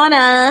on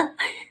a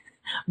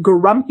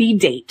grumpy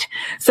date.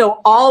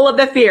 So all of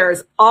the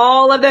fears.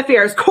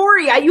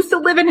 Corey, I used to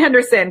live in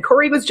Henderson.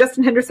 Corey was just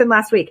in Henderson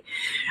last week.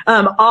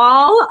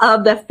 All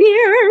of the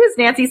fears.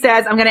 Nancy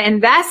says, I'm going to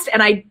invest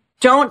and I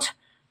don't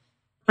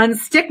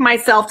unstick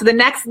myself to the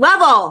next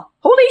level.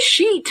 Holy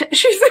sheet,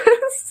 she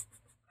says.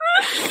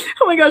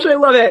 Oh my gosh, I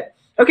love it.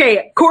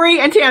 Okay, Corey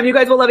and Tam, you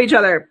guys will love each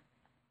other.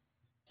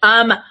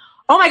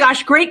 Oh my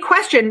gosh, great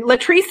question.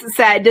 Latrice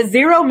said, does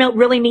zero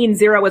really mean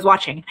zero is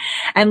watching?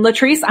 And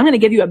Latrice, I'm going to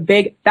give you a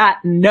big fat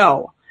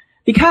no.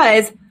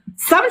 Because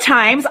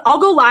sometimes I'll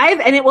go live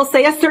and it will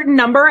say a certain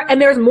number and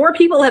there's more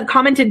people have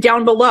commented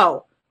down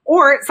below.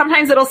 Or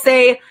sometimes it'll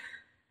say,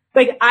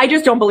 like, I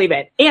just don't believe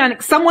it.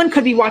 And someone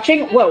could be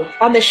watching,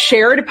 on the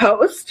shared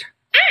post.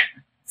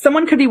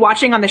 Someone could be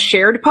watching on the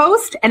shared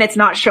post and it's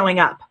not showing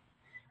up,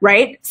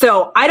 right?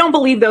 So I don't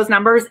believe those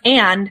numbers.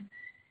 And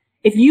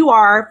if you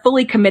are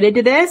fully committed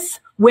to this,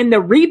 when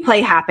the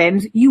replay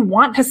happens, you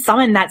want to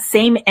summon that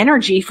same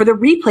energy for the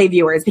replay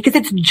viewers because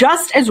it's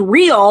just as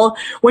real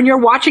when you're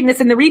watching this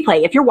in the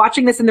replay. If you're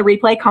watching this in the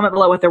replay, comment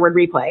below with the word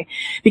replay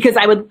because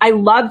I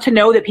love to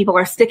know that people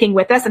are sticking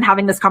with us and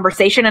having this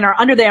conversation and are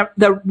under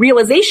the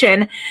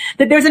realization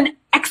that there's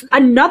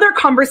another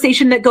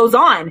conversation that goes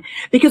on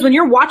because when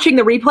you're watching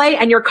the replay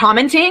and you're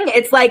commenting,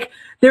 it's like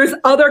there's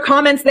other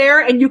comments there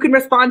and you can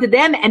respond to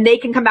them and they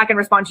can come back and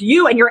respond to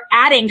you and you're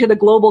adding to the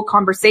global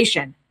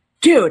conversation.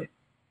 Dude.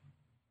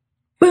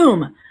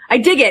 Boom. I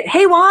dig it.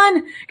 Hey,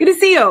 Juan. Good to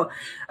see you.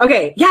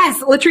 Okay.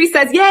 Yes. Latrice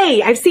says,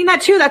 yay. I've seen that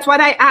too. That's why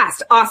I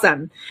asked.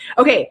 Awesome.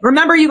 Okay.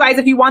 Remember, you guys,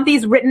 if you want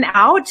these written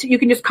out, you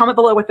can just comment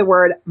below with the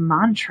word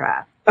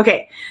mantra.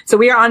 Okay. So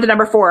we are on to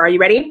number 4. Are you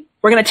ready?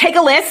 We're going to take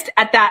a list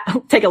at that.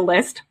 Take a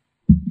list.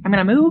 I'm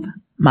going to move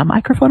my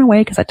microphone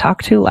away because I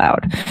talk too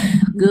loud.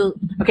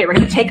 Okay. We're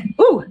going to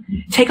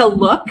take a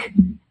look.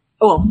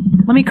 Oh,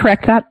 let me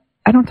correct that.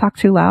 I don't talk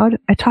too loud.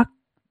 I talk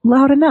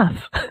loud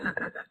enough.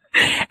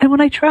 And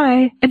when I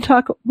try and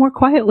talk more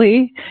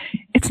quietly,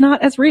 it's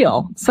not as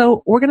real.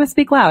 So we're going to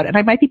speak loud and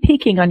I might be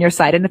peeking on your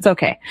side and it's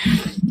okay.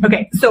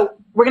 Okay. So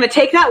we're going to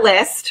take that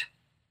list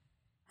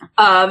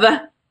of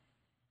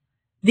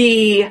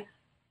the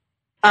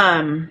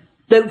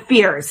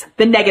fears,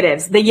 the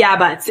negatives, the yeah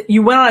buts.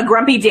 You went on a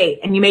grumpy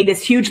date and you made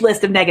this huge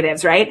list of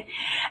negatives, right?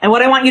 And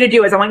what I want you to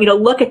do is I want you to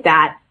look at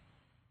that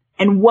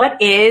and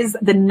what is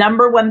the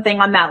number one thing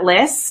on that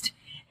list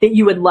that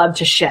you would love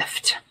to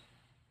shift?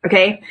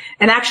 Okay.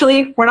 And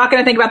actually, we're not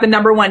going to think about the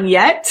number one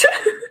yet.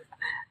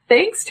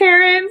 Thanks,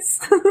 Terrence.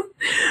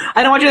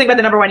 I don't want you to think about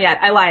the number one yet.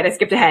 I lied. I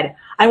skipped ahead.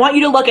 I want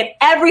you to look at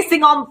every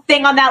single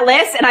thing on that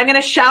list. And I'm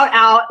going to shout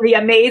out the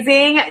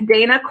amazing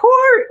Dana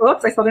Corey.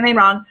 Oops, I spelled her name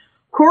wrong.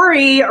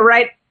 Corey,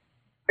 right?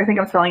 I think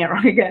I'm spelling it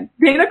wrong again.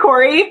 Dana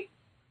Corey.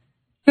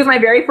 She was my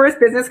very first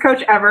business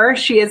coach ever.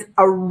 She is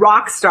a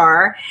rock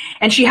star.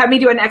 And she had me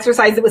do an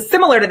exercise that was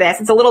similar to this.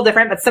 It's a little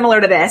different, but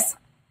similar to this.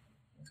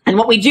 And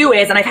what we do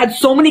is, and I've had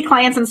so many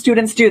clients and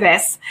students do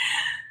this,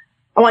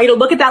 I want you to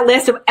look at that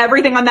list of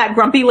everything on that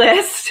grumpy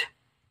list,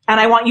 and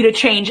I want you to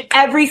change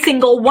every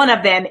single one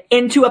of them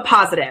into a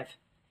positive,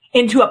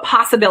 into a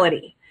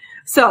possibility.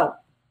 So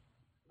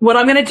what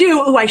I'm going to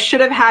do, I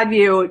should have had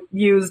you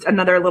used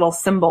another little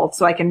symbol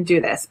so I can do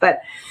this,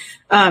 but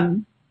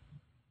I'm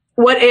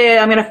going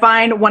to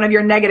find one of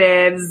your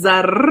negatives.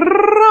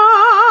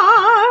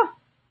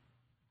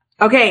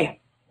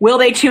 Okay, will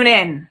they tune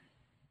in?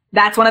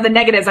 That's one of the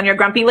negatives on your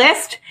grumpy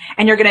list,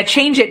 and you're going to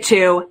change it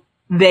to,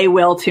 they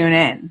will tune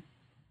in.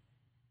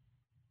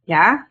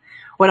 Yeah?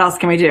 What else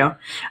can we do?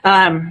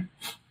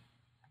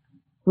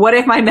 What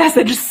if my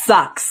message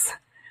sucks?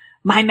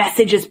 My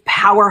message is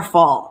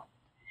powerful.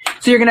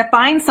 So you're going to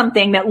find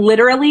something that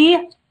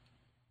literally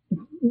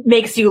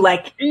makes you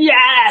like,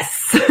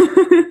 yes,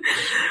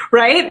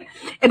 right?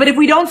 But if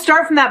we don't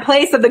start from that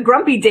place of the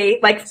grumpy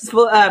date, like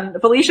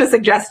Felicia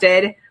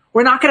suggested,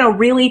 we're not going to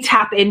really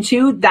tap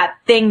into that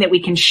thing that we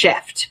can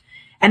shift.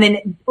 And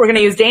then we're going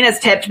to use Dana's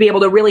tip to be able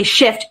to really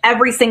shift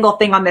every single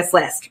thing on this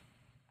list.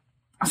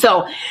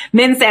 So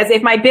Min says,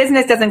 if my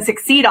business doesn't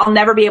succeed, I'll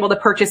never be able to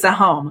purchase a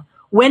home.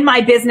 When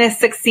my business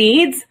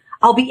succeeds,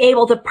 I'll be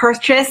able to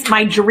purchase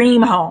my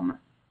dream home.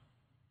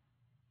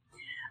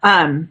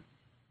 And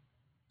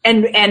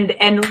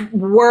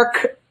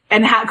work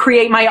and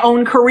create my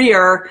own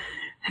career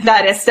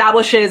that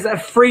establishes a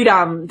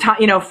freedom.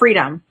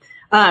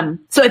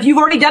 So if you've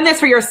already done this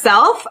for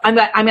yourself, I'm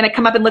going to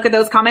come up and look at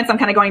those comments. I'm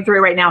kind of going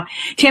through right now.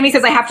 Tammy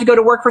says, I have to go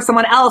to work for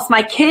someone else.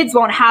 My kids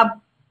won't have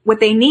what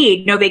they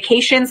need. No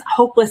vacations,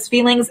 hopeless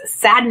feelings,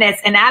 sadness,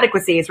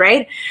 inadequacies,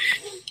 right?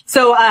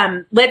 So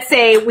let's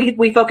say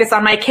we focus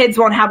on my kids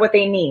won't have what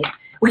they need.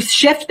 We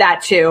shift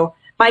that to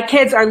my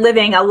kids are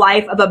living a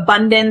life of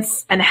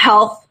abundance and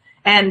health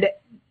and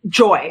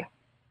joy,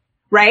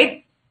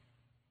 right?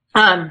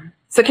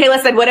 So Kayla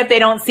said, what if they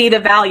don't see the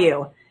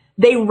value?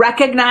 They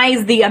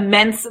recognize the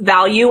immense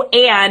value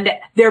and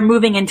they're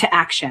moving into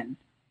action,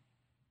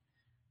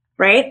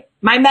 right?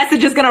 My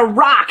message is going to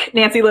rock,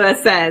 Nancy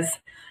Lewis says.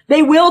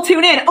 They will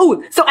tune in.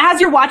 Oh, so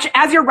as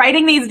you're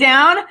writing these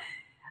down,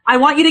 I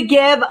want you to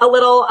give a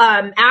little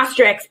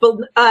asterisk.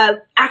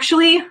 But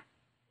actually,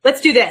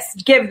 let's do this.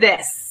 Give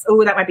this.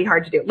 Oh, that might be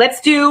hard to do.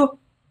 Let's do ...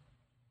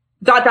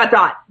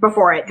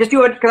 before it. Just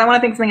do it because I want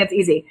to think something that's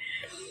easy.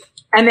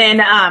 And then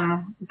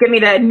give me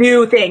the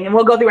new thing, and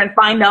we'll go through and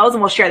find those,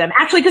 and we'll share them.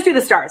 Actually, just do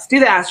the stars. Do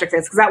the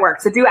asterisks, because that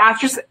works. So do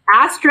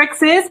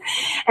asterisks,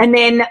 and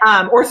then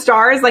or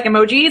stars like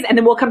emojis, and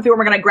then we'll come through and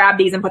we're going to grab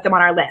these and put them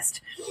on our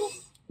list.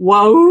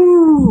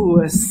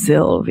 Whoa,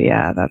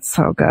 Sylvia, that's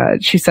so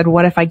good. She said,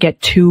 what if I get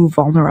too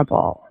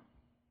vulnerable?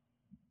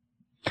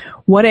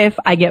 What if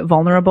I get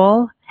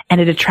vulnerable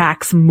and it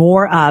attracts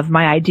more of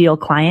my ideal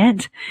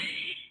client?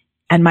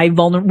 And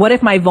what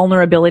if my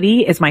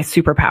vulnerability is my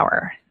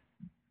superpower?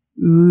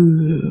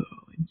 Ooh,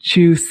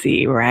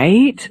 juicy,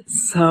 right?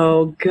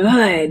 So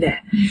good.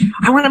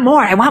 I want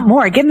more. I want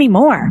more. Give me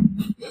more.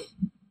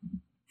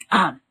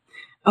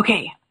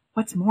 Okay.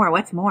 What's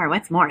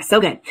more? So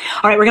good.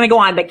 All right. We're going to go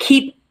on, but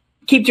keep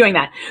doing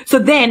that. So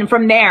then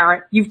from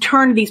there, you've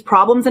turned these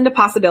problems into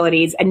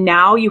possibilities. And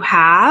now you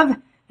have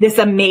this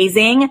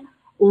amazing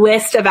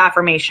list of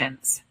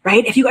affirmations,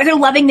 right? If you guys are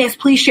loving this,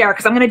 please share,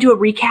 because I'm going to do a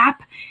recap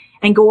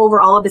and go over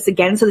all of this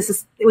again. So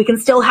we can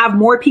still have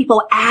more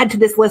people add to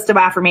this list of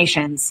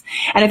affirmations.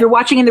 And if you're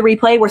watching in the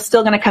replay, we're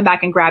still going to come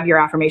back and grab your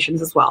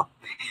affirmations as well.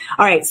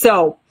 All right.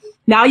 So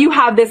now you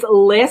have this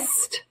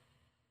list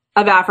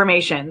of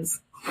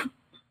affirmations.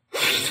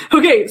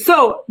 Okay.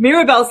 So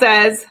Mirabelle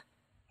says,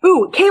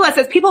 Kayla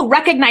says people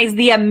recognize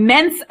the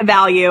immense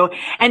value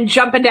and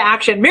jump into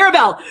action.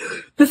 Mirabelle,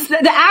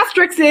 the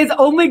asterisk is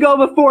only go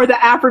before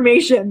the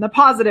affirmation, the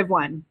positive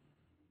one.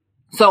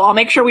 So I'll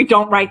make sure we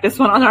don't write this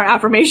one on our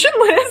affirmation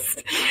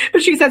list.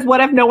 She says,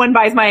 what if no one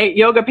buys my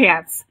yoga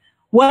pants?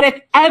 What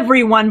if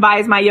everyone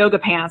buys my yoga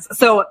pants?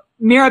 So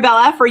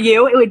Mirabella, for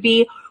you, it would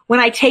be when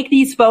I take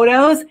these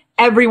photos,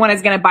 everyone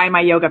is going to buy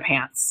my yoga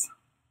pants.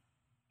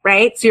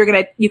 Right? So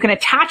you can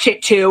attach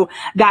it to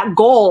that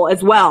goal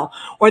as well.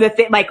 Or this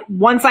is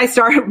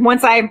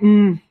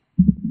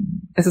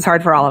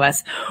hard for all of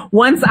us.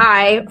 Once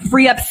I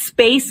free up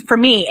space, for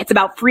me, it's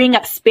about freeing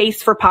up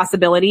space for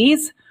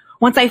possibilities.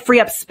 Once I free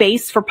up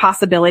space for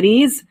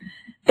possibilities,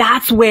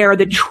 that's where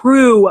the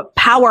true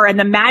power and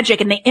the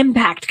magic and the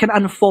impact can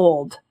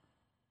unfold.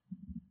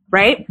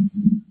 Right?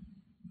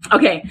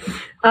 Okay.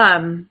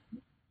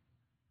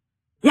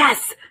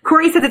 Yes.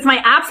 Corey says it's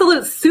my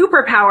absolute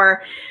superpower.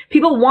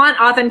 People want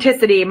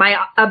authenticity.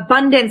 My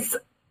abundance.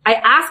 I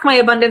ask my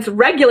abundance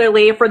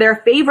regularly for their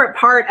favorite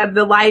part of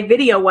the live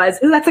video was,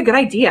 that's a good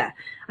idea.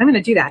 I'm going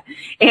to do that.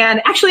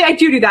 And actually, I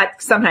do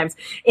that sometimes.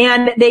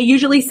 And they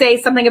usually say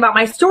something about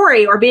my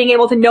story or being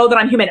able to know that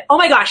I'm human. Oh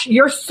my gosh,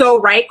 you're so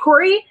right,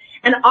 Corey.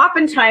 And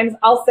oftentimes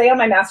I'll say on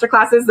my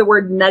masterclasses the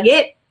word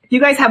nugget. If you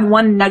guys have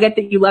one nugget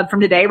that you love from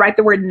today, write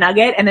the word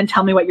nugget and then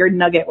tell me what your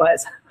nugget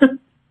was.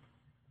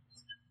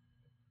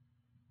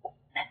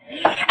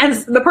 And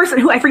the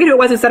person I forget who it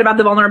was who said about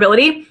the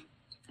vulnerability,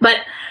 but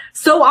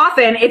so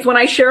often it's when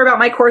I share about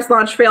my course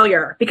launch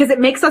failure because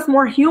it makes us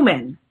more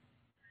human.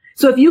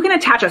 So if you can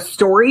attach a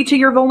story to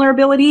your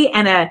vulnerability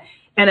and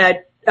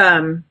either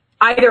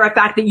a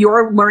fact that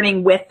you're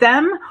learning with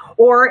them,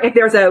 or if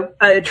there's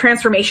a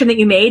transformation that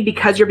you made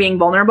because you're being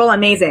vulnerable,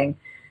 amazing.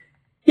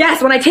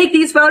 Yes, when I take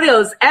these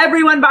photos,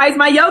 everyone buys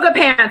my yoga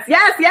pants.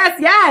 Yes, yes,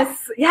 yes,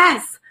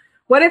 yes.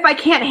 What if I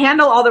can't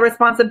handle all the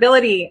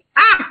responsibility?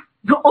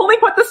 Only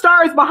put the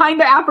stars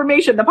behind the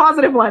affirmation, the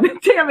positive one.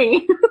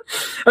 Tammy.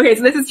 Okay,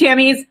 so this is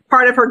Tammy's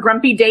part of her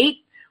grumpy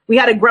date. We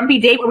had a grumpy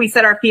date where we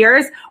said our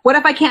fears. What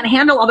if I can't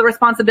handle all the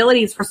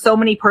responsibilities for so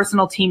many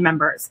personal team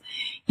members?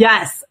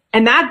 Yes.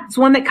 And that's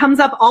one that comes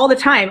up all the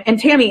time. And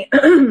Tammy,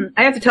 I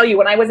have to tell you,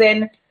 when I was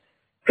in,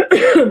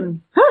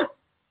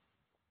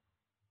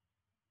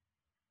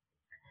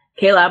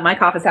 Kayla, my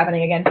cough is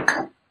happening again.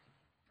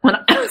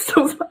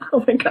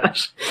 Oh my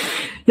gosh.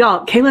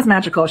 Y'all, Kayla's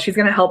magical. She's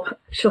going to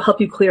she'll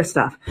help you clear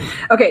stuff.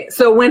 Okay.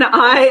 So when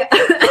I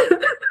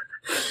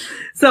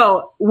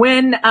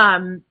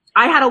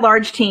had a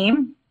large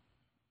team,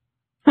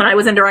 when I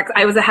was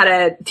had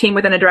a team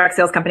within a direct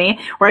sales company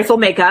where I sold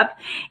makeup,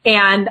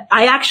 and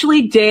I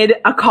actually did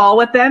a call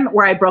with them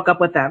where I broke up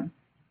with them.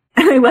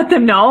 And I let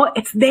them know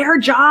it's their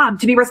job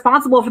to be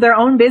responsible for their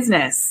own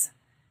business.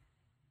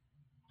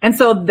 And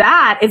so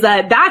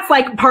that's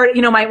like part,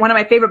 one of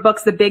my favorite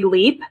books, The Big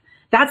Leap.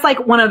 That's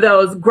like one of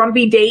those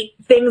grumpy date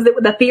things,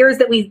 the fears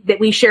that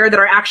we share that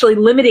are actually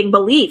limiting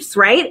beliefs,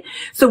 right?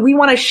 So we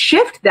want to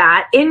shift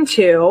that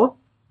into,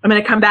 I'm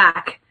going to come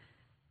back.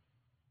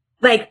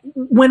 Like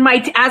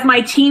as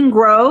my team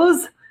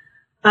grows,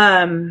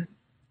 my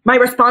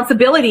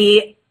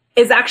responsibility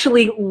is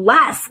actually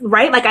less,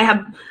 right? Like I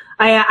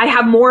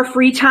have more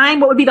free time.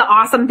 What would be the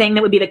awesome thing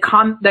that would be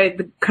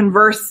the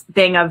converse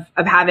thing of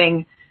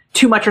having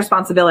too much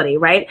responsibility,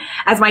 right?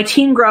 As my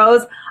team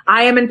grows,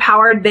 I am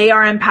empowered, they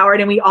are empowered,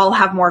 and we all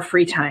have more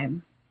free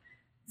time.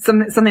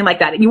 Something like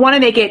that. You want to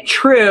make it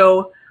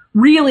true,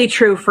 really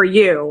true for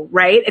you,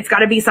 right? It's got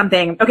to be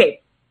something.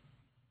 Okay.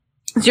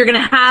 So you're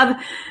going to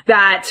have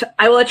that.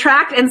 I will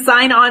attract and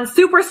sign on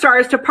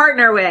superstars to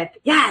partner with.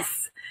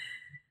 Yes.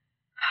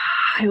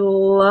 I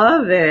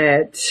love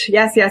it.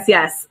 Yes, yes,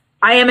 yes.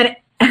 I am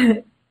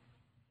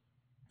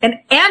an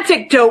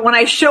anecdote when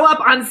I show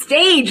up on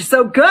stage.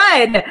 So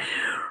good.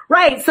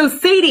 Right. So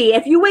Sadie,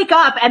 if you wake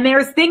up and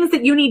there's things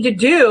that you need to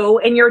do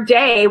in your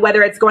day,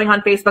 whether it's going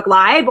on Facebook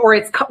Live or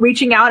it's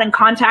reaching out and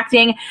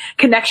contacting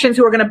connections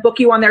who are going to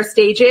book you on their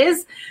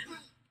stages,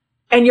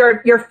 and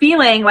you're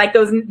feeling like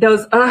those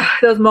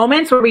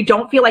moments where we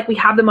don't feel like we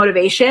have the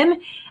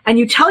motivation, and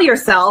you tell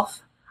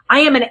yourself, I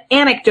am an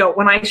anecdote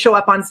when I show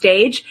up on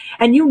stage,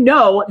 and you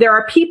know there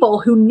are people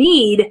who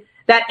need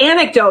that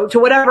anecdote to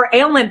whatever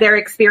ailment they're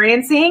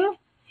experiencing.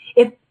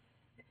 If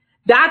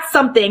that's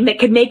something that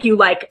could make you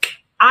like,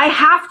 I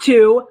have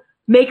to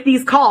make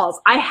these calls.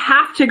 I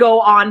have to go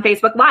on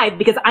Facebook Live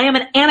because I am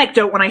an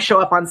anecdote when I show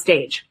up on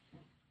stage.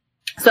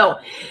 So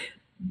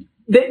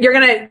you're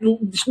going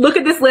to look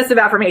at this list of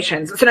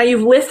affirmations. So now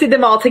you've listed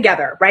them all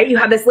together, right? You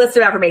have this list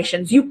of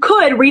affirmations. You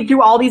could read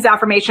through all these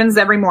affirmations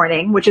every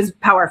morning, which is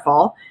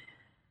powerful.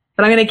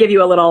 But I'm going to give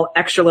you a little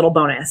extra little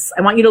bonus.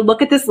 I want you to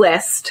look at this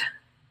list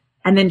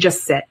and then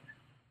just sit.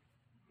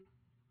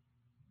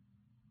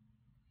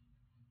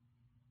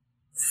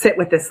 Sit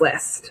with this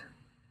list.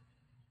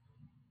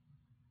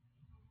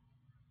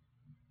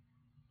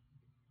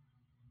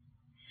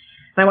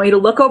 And I want you to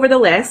look over the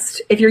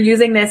list. If you're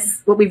using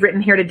this, what we've written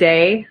here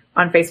today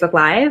on Facebook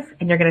Live,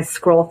 and you're going to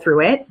scroll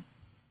through it,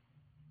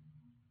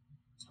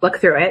 look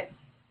through it,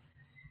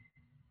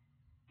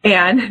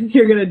 and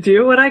you're going to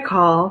do what I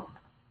call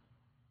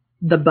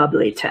the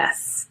bubbly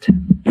test.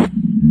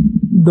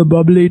 The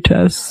bubbly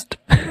test.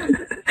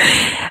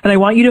 And I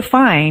want you to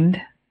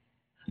find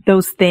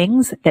those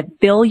things that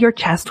fill your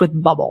chest with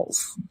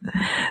bubbles.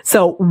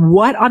 So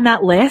what on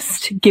that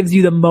list gives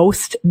you the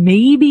most,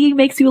 maybe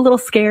makes you a little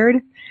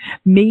scared?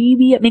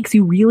 Maybe it makes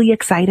you really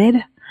excited,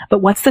 but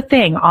what's the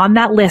thing on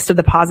that list of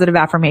the positive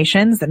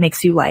affirmations that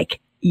makes you like,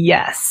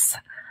 yes,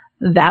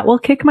 that will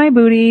kick my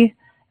booty.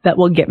 That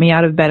will get me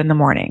out of bed in the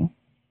morning.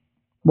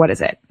 What is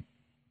it?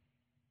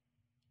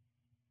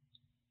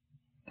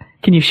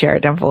 Can you share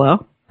it down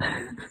below?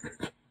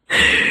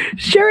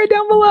 Share it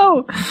down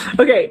below.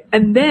 Okay.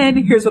 And then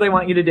here's what I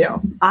want you to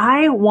do.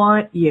 I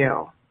want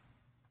you.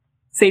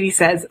 Sadie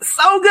says,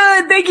 so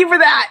good. Thank you for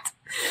that.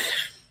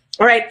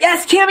 All right.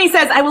 Yes. Tammy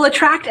says, I will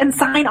attract and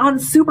sign on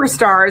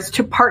superstars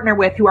to partner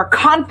with who are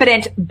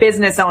confident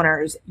business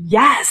owners.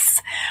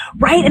 Yes.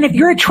 Right. And if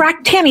you're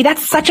Tammy,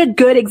 that's such a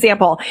good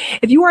example.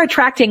 If you are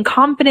attracting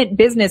confident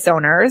business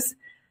owners,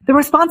 the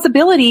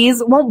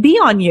responsibilities won't be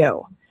on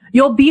you.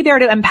 You'll be there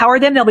to empower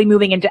them. They'll be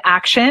moving into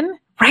action.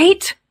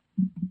 Right.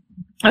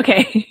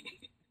 Okay.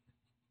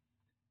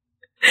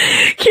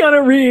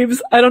 Keanu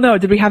Reeves. I don't know.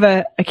 Did we have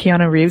a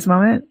Keanu Reeves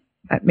moment?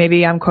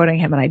 Maybe I'm quoting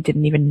him and I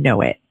didn't even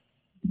know it.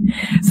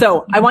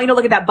 So I want you to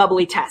look at that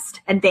bubbly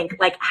test and think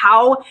like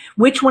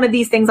which one of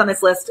these things on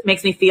this list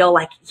makes me feel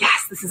like,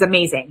 yes, this is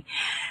amazing.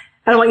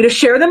 And I want you to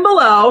share them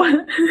below.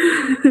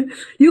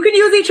 You can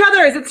use each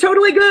other's. It's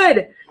totally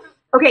good.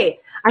 Okay.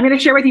 I'm going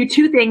to share with you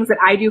two things that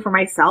I do for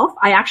myself.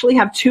 I actually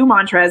have two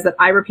mantras that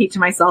I repeat to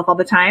myself all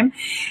the time.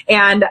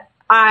 And then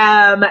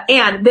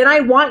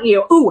I want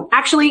you,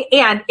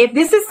 and if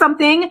this is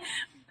something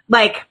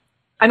like,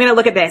 I'm going to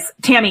look at this.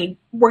 Tammy,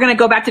 we're going to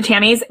go back to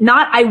Tammy's.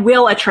 Not I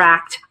will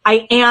attract.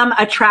 I am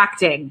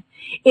attracting.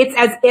 It's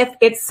as if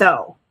it's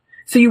so.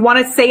 So you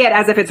want to say it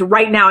as if it's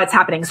right now it's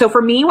happening. So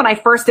for me, when I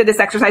first did this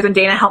exercise, and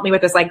Dana helped me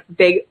with this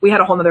we had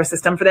a whole nother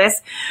system for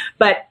this.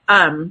 But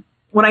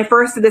when I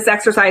first did this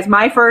exercise,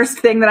 my first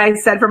thing that I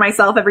said for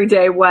myself every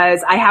day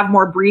was I have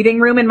more breathing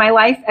room in my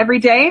life every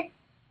day.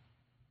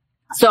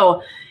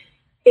 So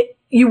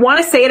you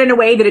want to say it in a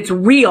way that it's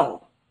real.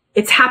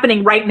 It's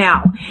happening right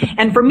now.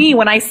 And for me,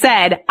 when I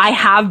said I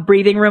have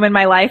breathing room in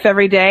my life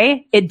every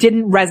day, it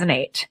didn't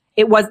resonate.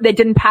 It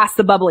didn't pass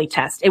the bubbly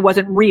test. It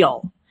wasn't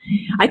real.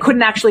 I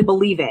couldn't actually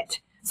believe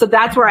it. So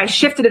that's where I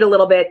shifted it a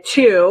little bit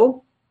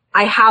to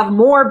I have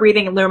more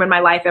breathing room in my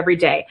life every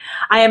day.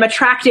 I am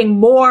attracting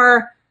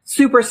more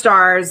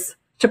superstars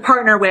to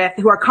partner with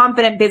who are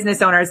confident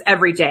business owners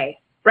every day.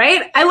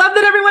 Right? I love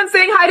that everyone's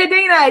saying hi to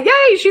Dana.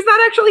 Yay. She's not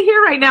actually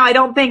here right now, I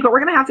don't think, but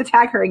we're going to have to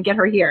tag her and get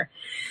her here.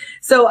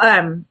 So,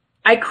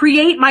 I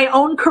create my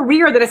own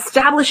career that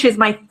establishes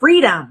my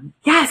freedom.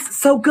 Yes.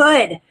 So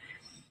good.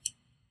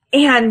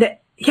 And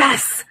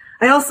yes,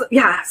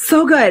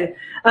 so good.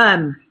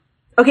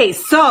 Okay.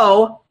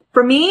 So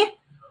for me,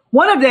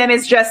 one of them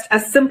is just a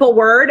simple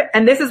word.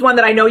 And this is one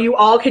that I know you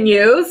all can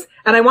use.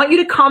 And I want you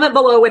to comment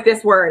below with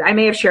this word. I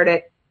may have shared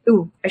it.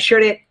 I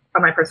shared it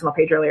on my personal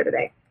page earlier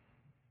today.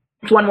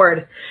 It's one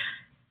word.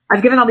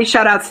 I've given all these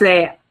shout outs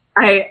today.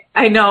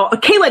 I know.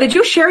 Kayla, did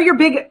you share your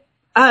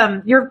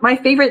my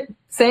favorite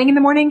saying in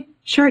the morning?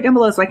 Share it down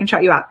below so I can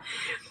shout you out.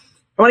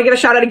 I want to give a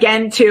shout out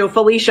again to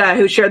Felicia,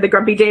 who shared the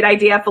grumpy date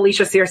idea.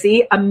 Felicia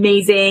Searcy,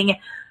 amazing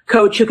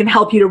coach who can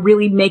help you to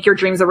really make your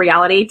dreams a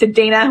reality. To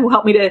Dana, who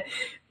helped me to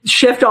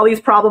shift all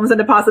these problems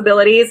into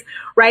possibilities,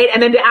 right?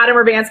 And then to Adam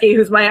Urbanski,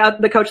 who's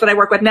the coach that I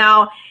work with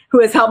now,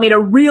 who has helped me to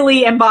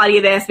really embody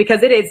this, because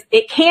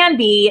it can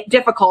be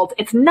difficult.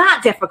 It's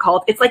not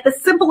difficult. It's like the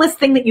simplest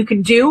thing that you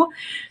can do.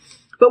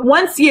 But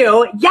once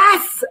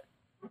yes,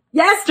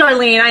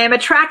 Darlene, I am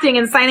attracting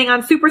and signing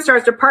on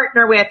superstars to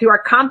partner with who are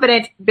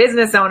confident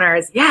business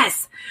owners.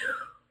 Yes.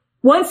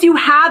 Once you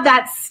have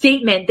that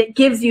statement that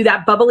gives you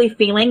that bubbly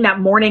feeling, that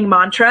morning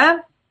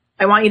mantra,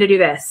 I want you to do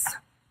this.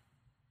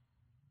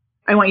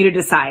 I want you to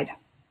decide.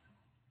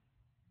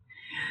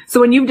 So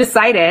when you've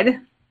decided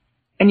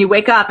and you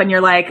wake up and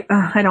you're like,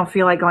 I don't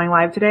feel like going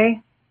live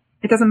today,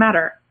 it doesn't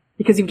matter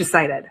because you've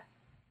decided.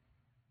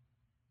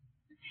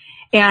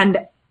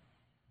 And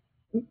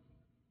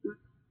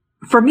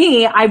for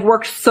me, I've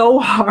worked so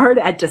hard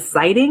at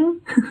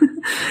deciding.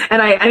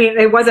 And I mean,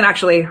 it wasn't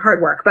actually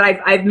hard work, but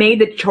I've made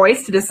the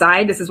choice to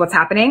decide this is what's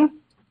happening.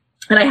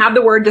 And I have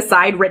the word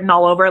decide written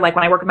all over. Like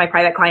when I work with my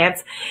private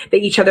clients, they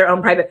each have their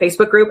own private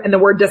Facebook group, and the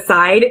word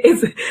decide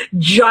is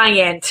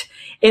giant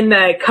in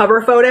the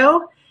cover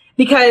photo,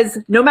 because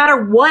no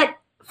matter what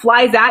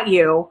flies at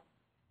you,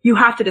 you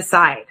have to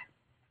decide.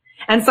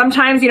 And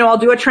sometimes, I'll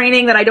do a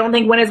training that I don't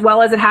think went as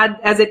well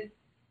as it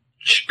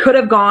could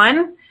have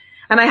gone.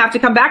 And I have to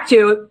come back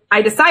to,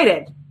 I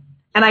decided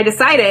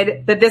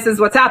that this is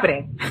what's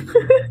happening,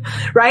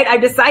 right?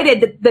 I've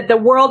decided that the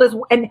world is,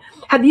 and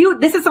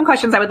this is some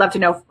questions I would love to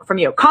know from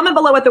you. Comment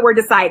below with the word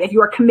decide if you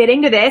are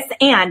committing to this,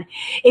 and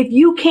if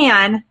you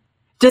can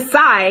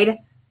decide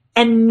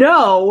and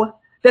know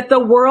that the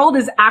world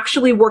is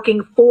actually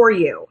working for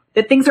you,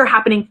 that things are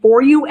happening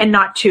for you and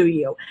not to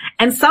you.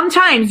 And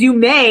sometimes you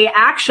may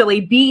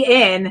actually be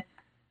in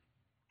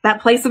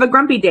that place of a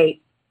grumpy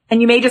date,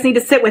 and you may just need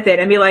to sit with it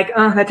and be like,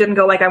 oh, that didn't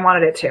go like I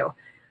wanted it to.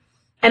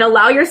 And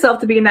allow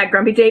yourself to be in that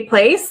grumpy date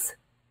place,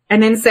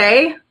 and then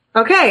say,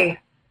 okay,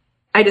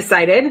 I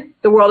decided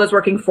the world is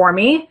working for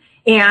me,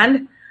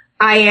 and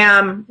I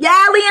am,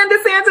 Leanne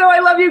DeSanto, I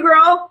love you,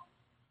 girl.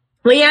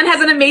 Leanne has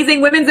an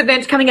amazing women's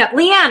event coming up.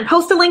 Leanne,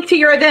 post a link to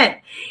your event.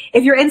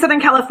 If you're in Southern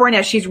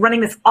California, she's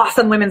running this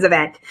awesome women's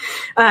event.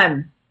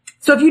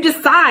 So if you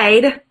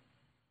decide,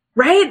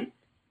 right?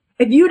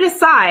 If you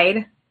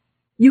decide,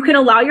 you can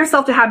allow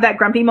yourself to have that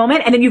grumpy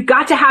moment, and then you've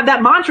got to have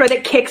that mantra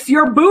that kicks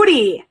your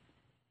booty.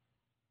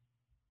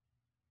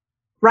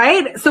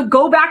 Right? So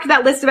go back to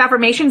that list of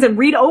affirmations and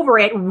read over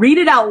it, read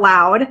it out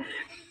loud,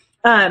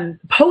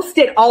 post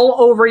it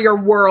all over your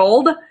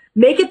world,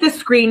 make it the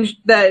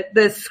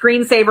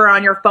screensaver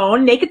on your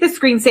phone, make it the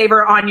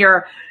screensaver on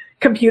your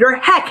computer.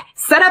 Heck,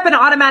 set up an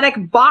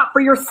automatic bot for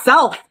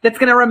yourself that's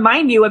going to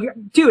remind you of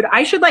dude,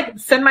 I should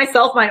send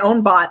myself my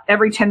own bot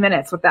every 10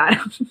 minutes with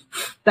that.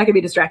 That could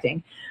be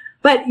distracting.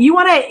 But you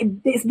want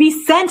to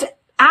be sent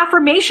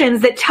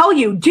affirmations that tell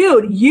you,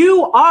 dude,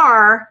 you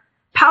are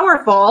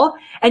powerful,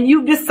 and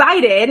you've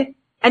decided,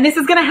 and this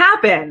is going to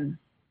happen.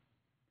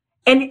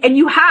 And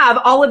you have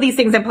all of these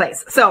things in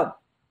place. So,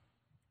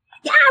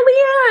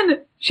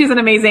 Leanne, she's an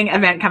amazing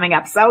event coming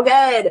up. So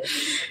good.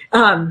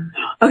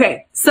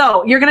 Okay.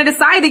 So you're going to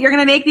decide that you're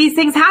going to make these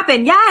things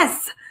happen.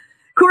 Yes.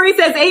 Corey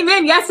says,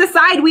 amen. Yes,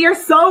 decide. We are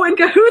so in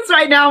cahoots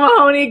right now,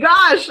 Mahoney.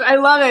 Gosh, I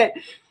love it.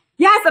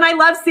 Yes, and I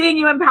love seeing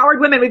you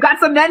empowered women. We've got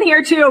some men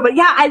here too, but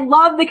I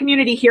love the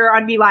community here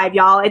on Be Live,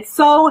 y'all. It's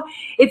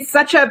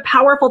such a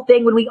powerful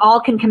thing when we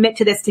all can commit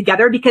to this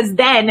together, because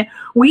then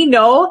we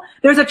know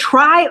there's a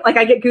tribe.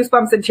 I get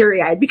goosebumps and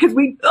teary-eyed because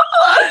we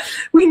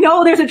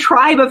know there's a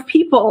tribe of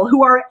people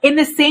who are in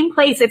the same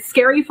place. It's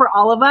scary for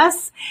all of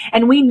us,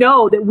 and we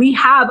know that we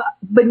have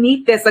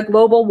beneath this a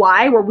global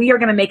why where we are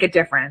going to make a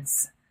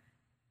difference.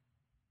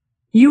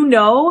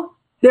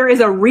 There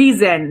is a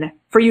reason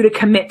for you to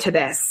commit to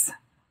this.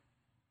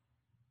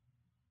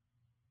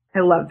 I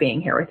love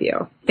being here with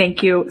you.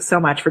 Thank you so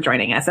much for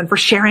joining us and for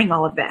sharing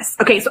all of this.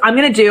 Okay, so I'm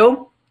going to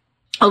do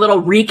a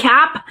little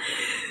recap.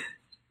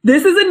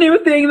 This is a new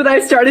thing that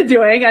I've started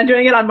doing. I'm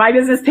doing it on my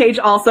business page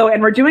also,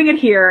 and we're doing it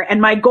here. And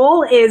my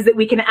goal is that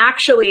we can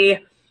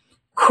actually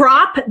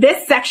crop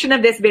this section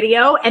of this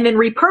video and then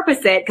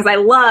repurpose it, because I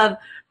love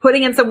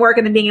putting in some work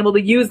and then being able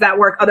to use that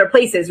work other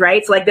places,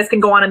 right? So this can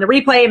go on in the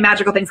replay and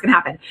magical things can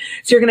happen.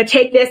 So you're going to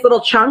take this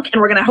little chunk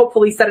and we're going to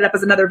hopefully set it up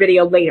as another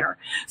video later.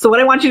 So what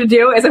I want you to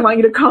do is I want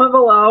you to comment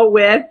below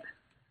with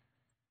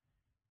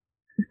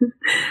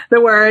the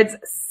words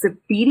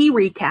speedy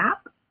recap,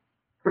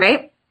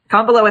 right?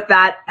 Comment below with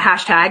that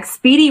hashtag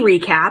speedy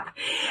recap.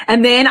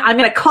 And then I'm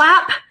going to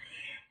clap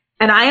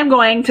and I am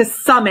going to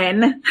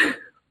summon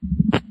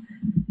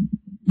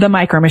the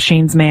Micro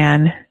Machines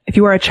Man. If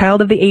you are a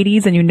child of the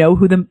 80s and you know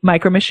who the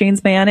Micro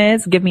Machines Man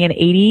is, give me an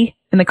 80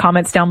 in the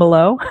comments down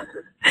below.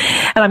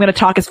 And I'm going to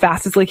talk as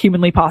fast as like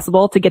humanly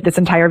possible to get this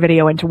entire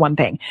video into one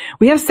thing.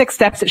 We have 6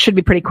 steps. It should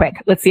be pretty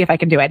quick. Let's see if I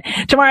can do it.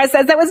 Tamara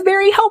says that was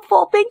very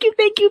helpful. Thank you.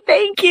 Thank you.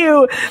 Thank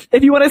you.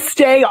 If you want to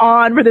stay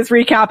on for this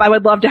recap, I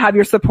would love to have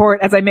your support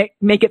as I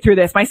make it through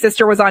this. My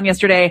sister was on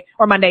yesterday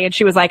or Monday and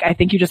she was like, I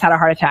think you just had a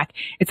heart attack.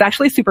 It's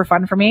actually super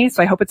fun for me.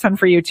 So I hope it's fun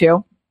for you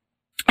too.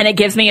 And it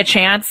gives me a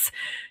chance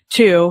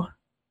to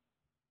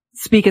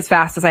speak as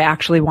fast as I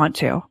actually want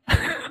to.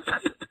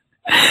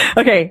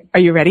 Okay. Are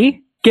you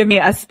ready? Give me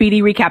a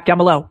speedy recap down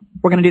below.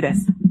 We're going to do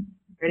this.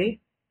 Ready?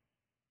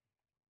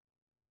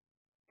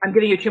 I'm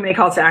giving you too many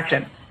calls to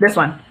action. This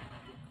one.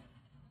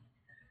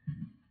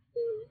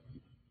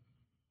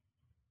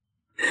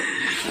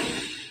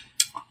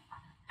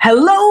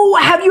 Hello.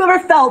 Have you ever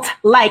felt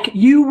like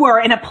you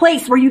were in a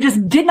place where you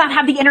just did not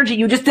have the energy?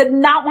 You just did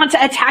not want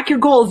to attack your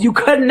goals. You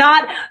could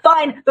not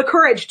find the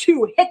courage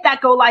to hit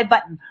that go live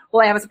button.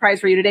 Well, I have a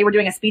surprise for you today. We're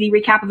doing a speedy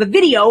recap of a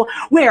video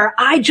where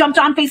I jumped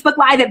on Facebook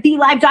Live at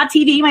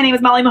BeLive.tv. My name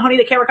is Molly Mahoney,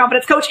 the Camera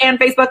Confidence Coach and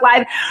Facebook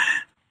Live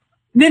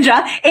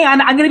Ninja,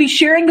 and I'm going to be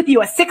sharing with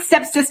you a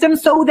 6-step system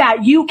so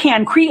that you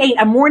can create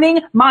a morning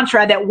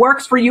mantra that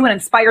works for you and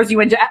inspires you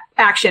into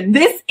action.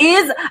 This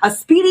is a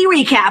speedy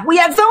recap. We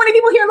have so many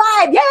people here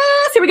live.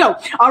 Yes, here we go.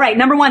 All right,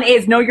 number 1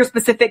 is know your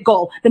specific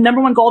goal. The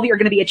number 1 goal that you're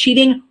going to be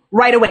achieving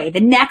right away.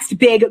 The next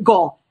big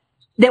goal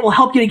that will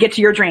help you to get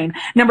to your dream.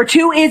 Number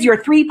 2 is your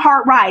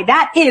 3-part ride.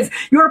 That is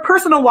your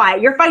personal why,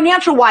 your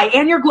financial why,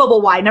 and your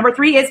global why. Number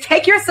 3 is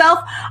take yourself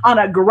on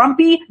a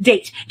grumpy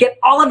date. Get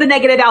all of the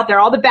negative out there,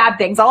 all the bad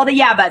things, all the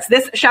yeah buts.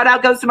 This shout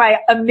out goes to my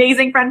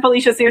amazing friend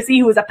Felicia Searcy,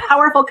 who is a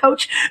powerful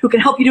coach who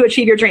can help you to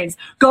achieve your dreams.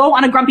 Go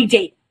on a grumpy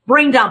date.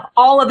 Brain dump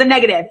all of the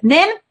negative. And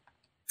then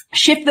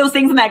shift those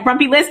things on that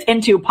grumpy list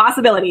into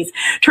possibilities.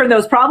 Turn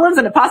those problems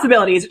into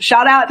possibilities.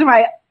 Shout out to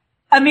my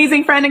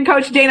amazing friend and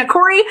coach Dana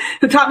Corey,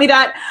 who taught me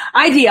that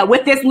idea.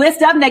 With this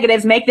list of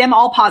negatives, make them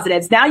all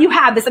positives. Now you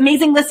have this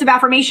amazing list of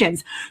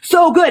affirmations.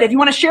 So good. If you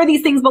want to share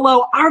these things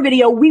below our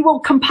video, we will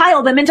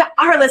compile them into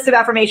our list of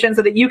affirmations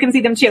so that you can see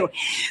them too.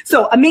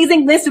 So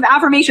amazing list of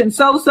affirmations.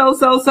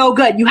 So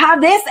good. You have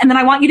this, and then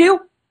I want you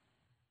to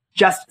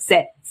just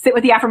sit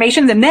with the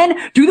affirmations and then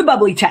do the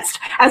bubbly test.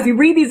 As you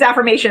read these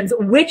affirmations,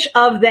 which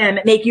of them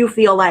make you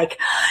feel like,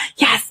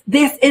 yes,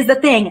 this is the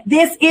thing.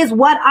 This is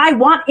what I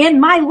want in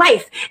my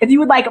life. If you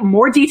would like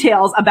more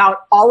details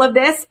about all of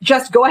this,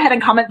 just go ahead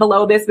and comment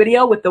below this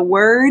video with the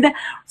word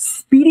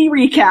speedy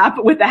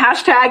recap with the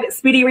hashtag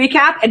speedy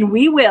recap, and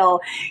we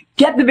will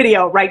get the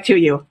video right to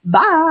you.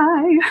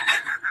 Bye.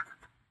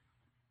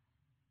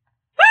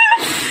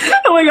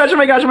 Oh my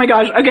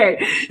gosh.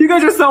 Okay. You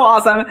guys are so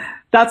awesome.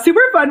 That's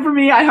super fun for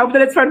me. I hope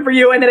that it's fun for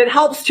you and that it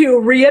helps to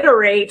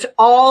reiterate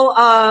all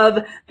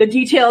of the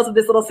details of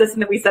this little system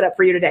that we set up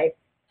for you today.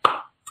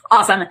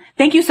 Awesome.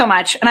 Thank you so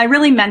much. And I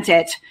really meant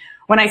it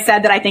when I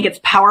said that I think it's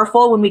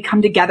powerful when we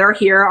come together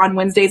here on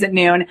Wednesdays at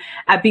noon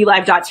at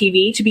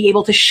BeLive.tv to be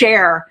able to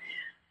share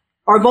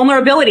our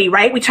vulnerability,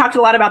 right? We talked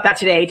a lot about that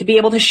today, to be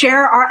able to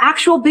share our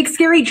actual big,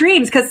 scary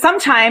dreams, because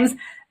sometimes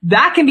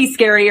that can be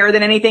scarier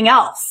than anything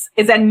else,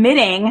 is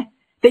admitting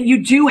that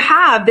you do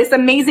have this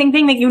amazing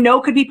thing that you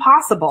know could be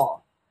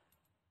possible,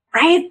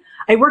 right?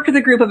 I worked with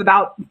a group of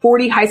about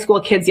 40 high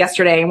school kids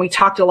yesterday, and we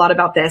talked a lot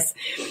about this,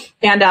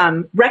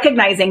 and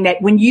recognizing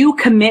that when you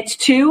commit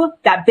to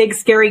that big,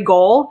 scary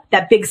goal,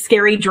 that big,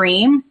 scary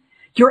dream,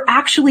 you're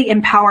actually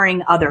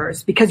empowering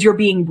others because you're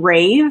being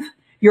brave.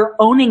 You're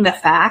owning the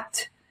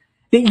fact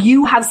that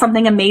you have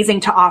something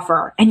amazing to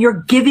offer, and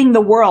you're giving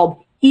the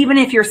world, even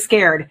if you're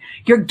scared,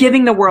 you're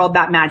giving the world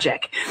that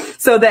magic.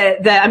 So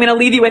I'm going to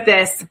leave you with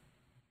this,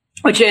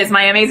 which is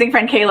my amazing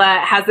friend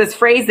Kayla has this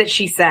phrase that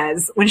she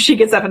says when she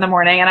gets up in the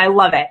morning, and I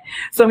love it.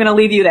 So I'm going to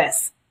leave you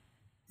this.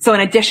 So in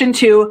addition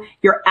to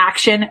your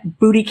action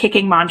booty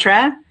kicking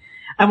mantra,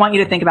 I want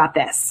you to think about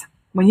this.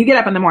 When you get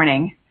up in the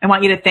morning, I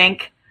want you to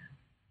think,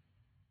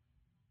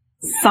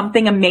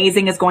 something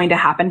amazing is going to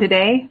happen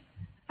today.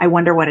 I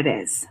wonder what it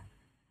is.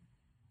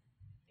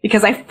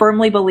 Because I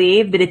firmly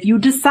believe that if you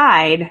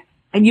decide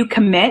and you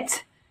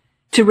commit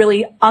to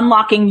really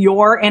unlocking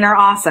your inner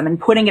awesome and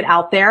putting it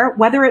out there,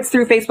 whether it's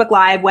through Facebook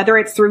Live, whether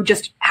it's through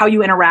just how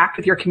you interact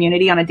with your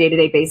community on a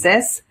day-to-day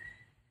basis,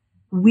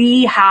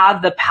 we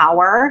have the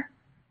power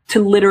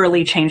to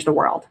literally change the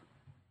world.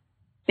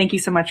 Thank you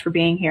so much for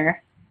being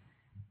here.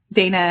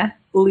 Dana,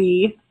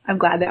 Lee, I'm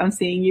glad that I'm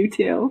seeing you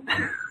too.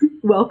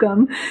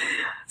 Welcome.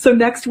 So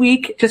next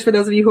week, just for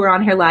those of you who are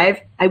on here live,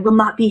 I will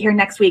not be here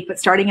next week, but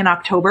starting in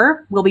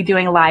October, we'll be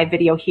doing a live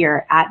video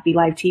here at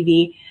BeLive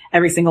TV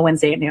every single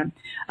Wednesday at noon.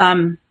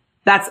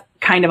 That's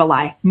kind of a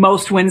lie.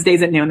 Most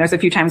Wednesdays at noon. There's a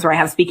few times where I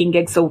have speaking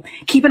gigs. So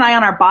keep an eye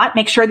on our bot.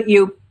 Make sure that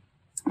you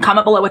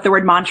comment below with the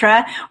word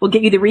mantra. We'll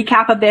get you the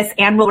recap of this,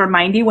 and we'll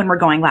remind you when we're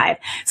going live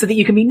so that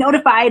you can be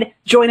notified.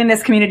 Join in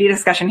this community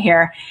discussion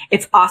here.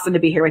 It's awesome to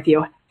be here with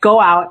you.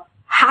 Go out,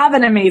 have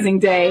an amazing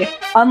day,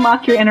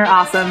 unlock your inner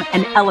awesome,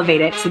 and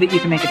elevate it so that you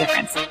can make a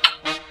difference.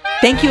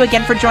 Thank you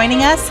again for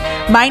joining us.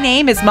 My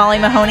name is Molly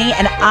Mahoney,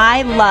 and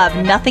I love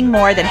nothing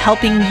more than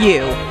helping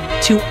you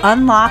to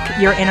unlock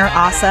your inner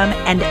awesome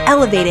and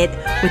elevate it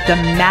with the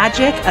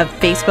magic of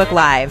Facebook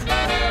Live.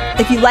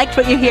 If you liked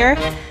what you hear,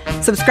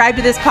 subscribe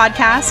to this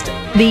podcast,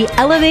 the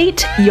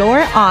Elevate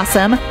Your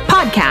Awesome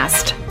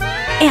podcast.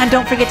 And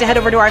don't forget to head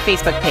over to our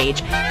Facebook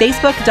page,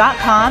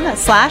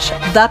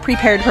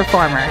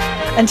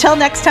 facebook.com/thepreparedperformer. Until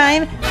next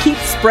time, keep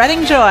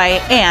spreading joy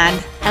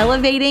and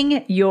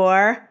elevating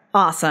your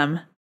awesome.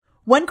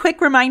 One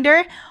quick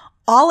reminder,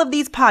 all of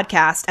these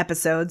podcast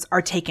episodes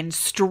are taken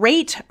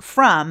straight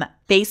from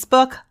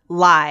Facebook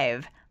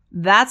Live.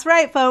 That's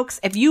right, folks.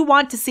 If you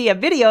want to see a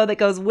video that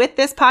goes with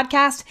this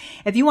podcast,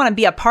 if you want to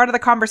be a part of the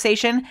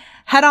conversation,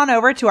 head on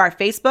over to our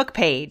Facebook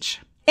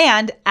page.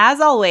 And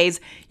as always,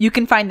 you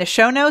can find the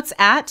show notes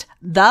at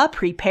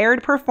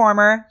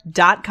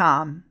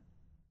thepreparedperformer.com.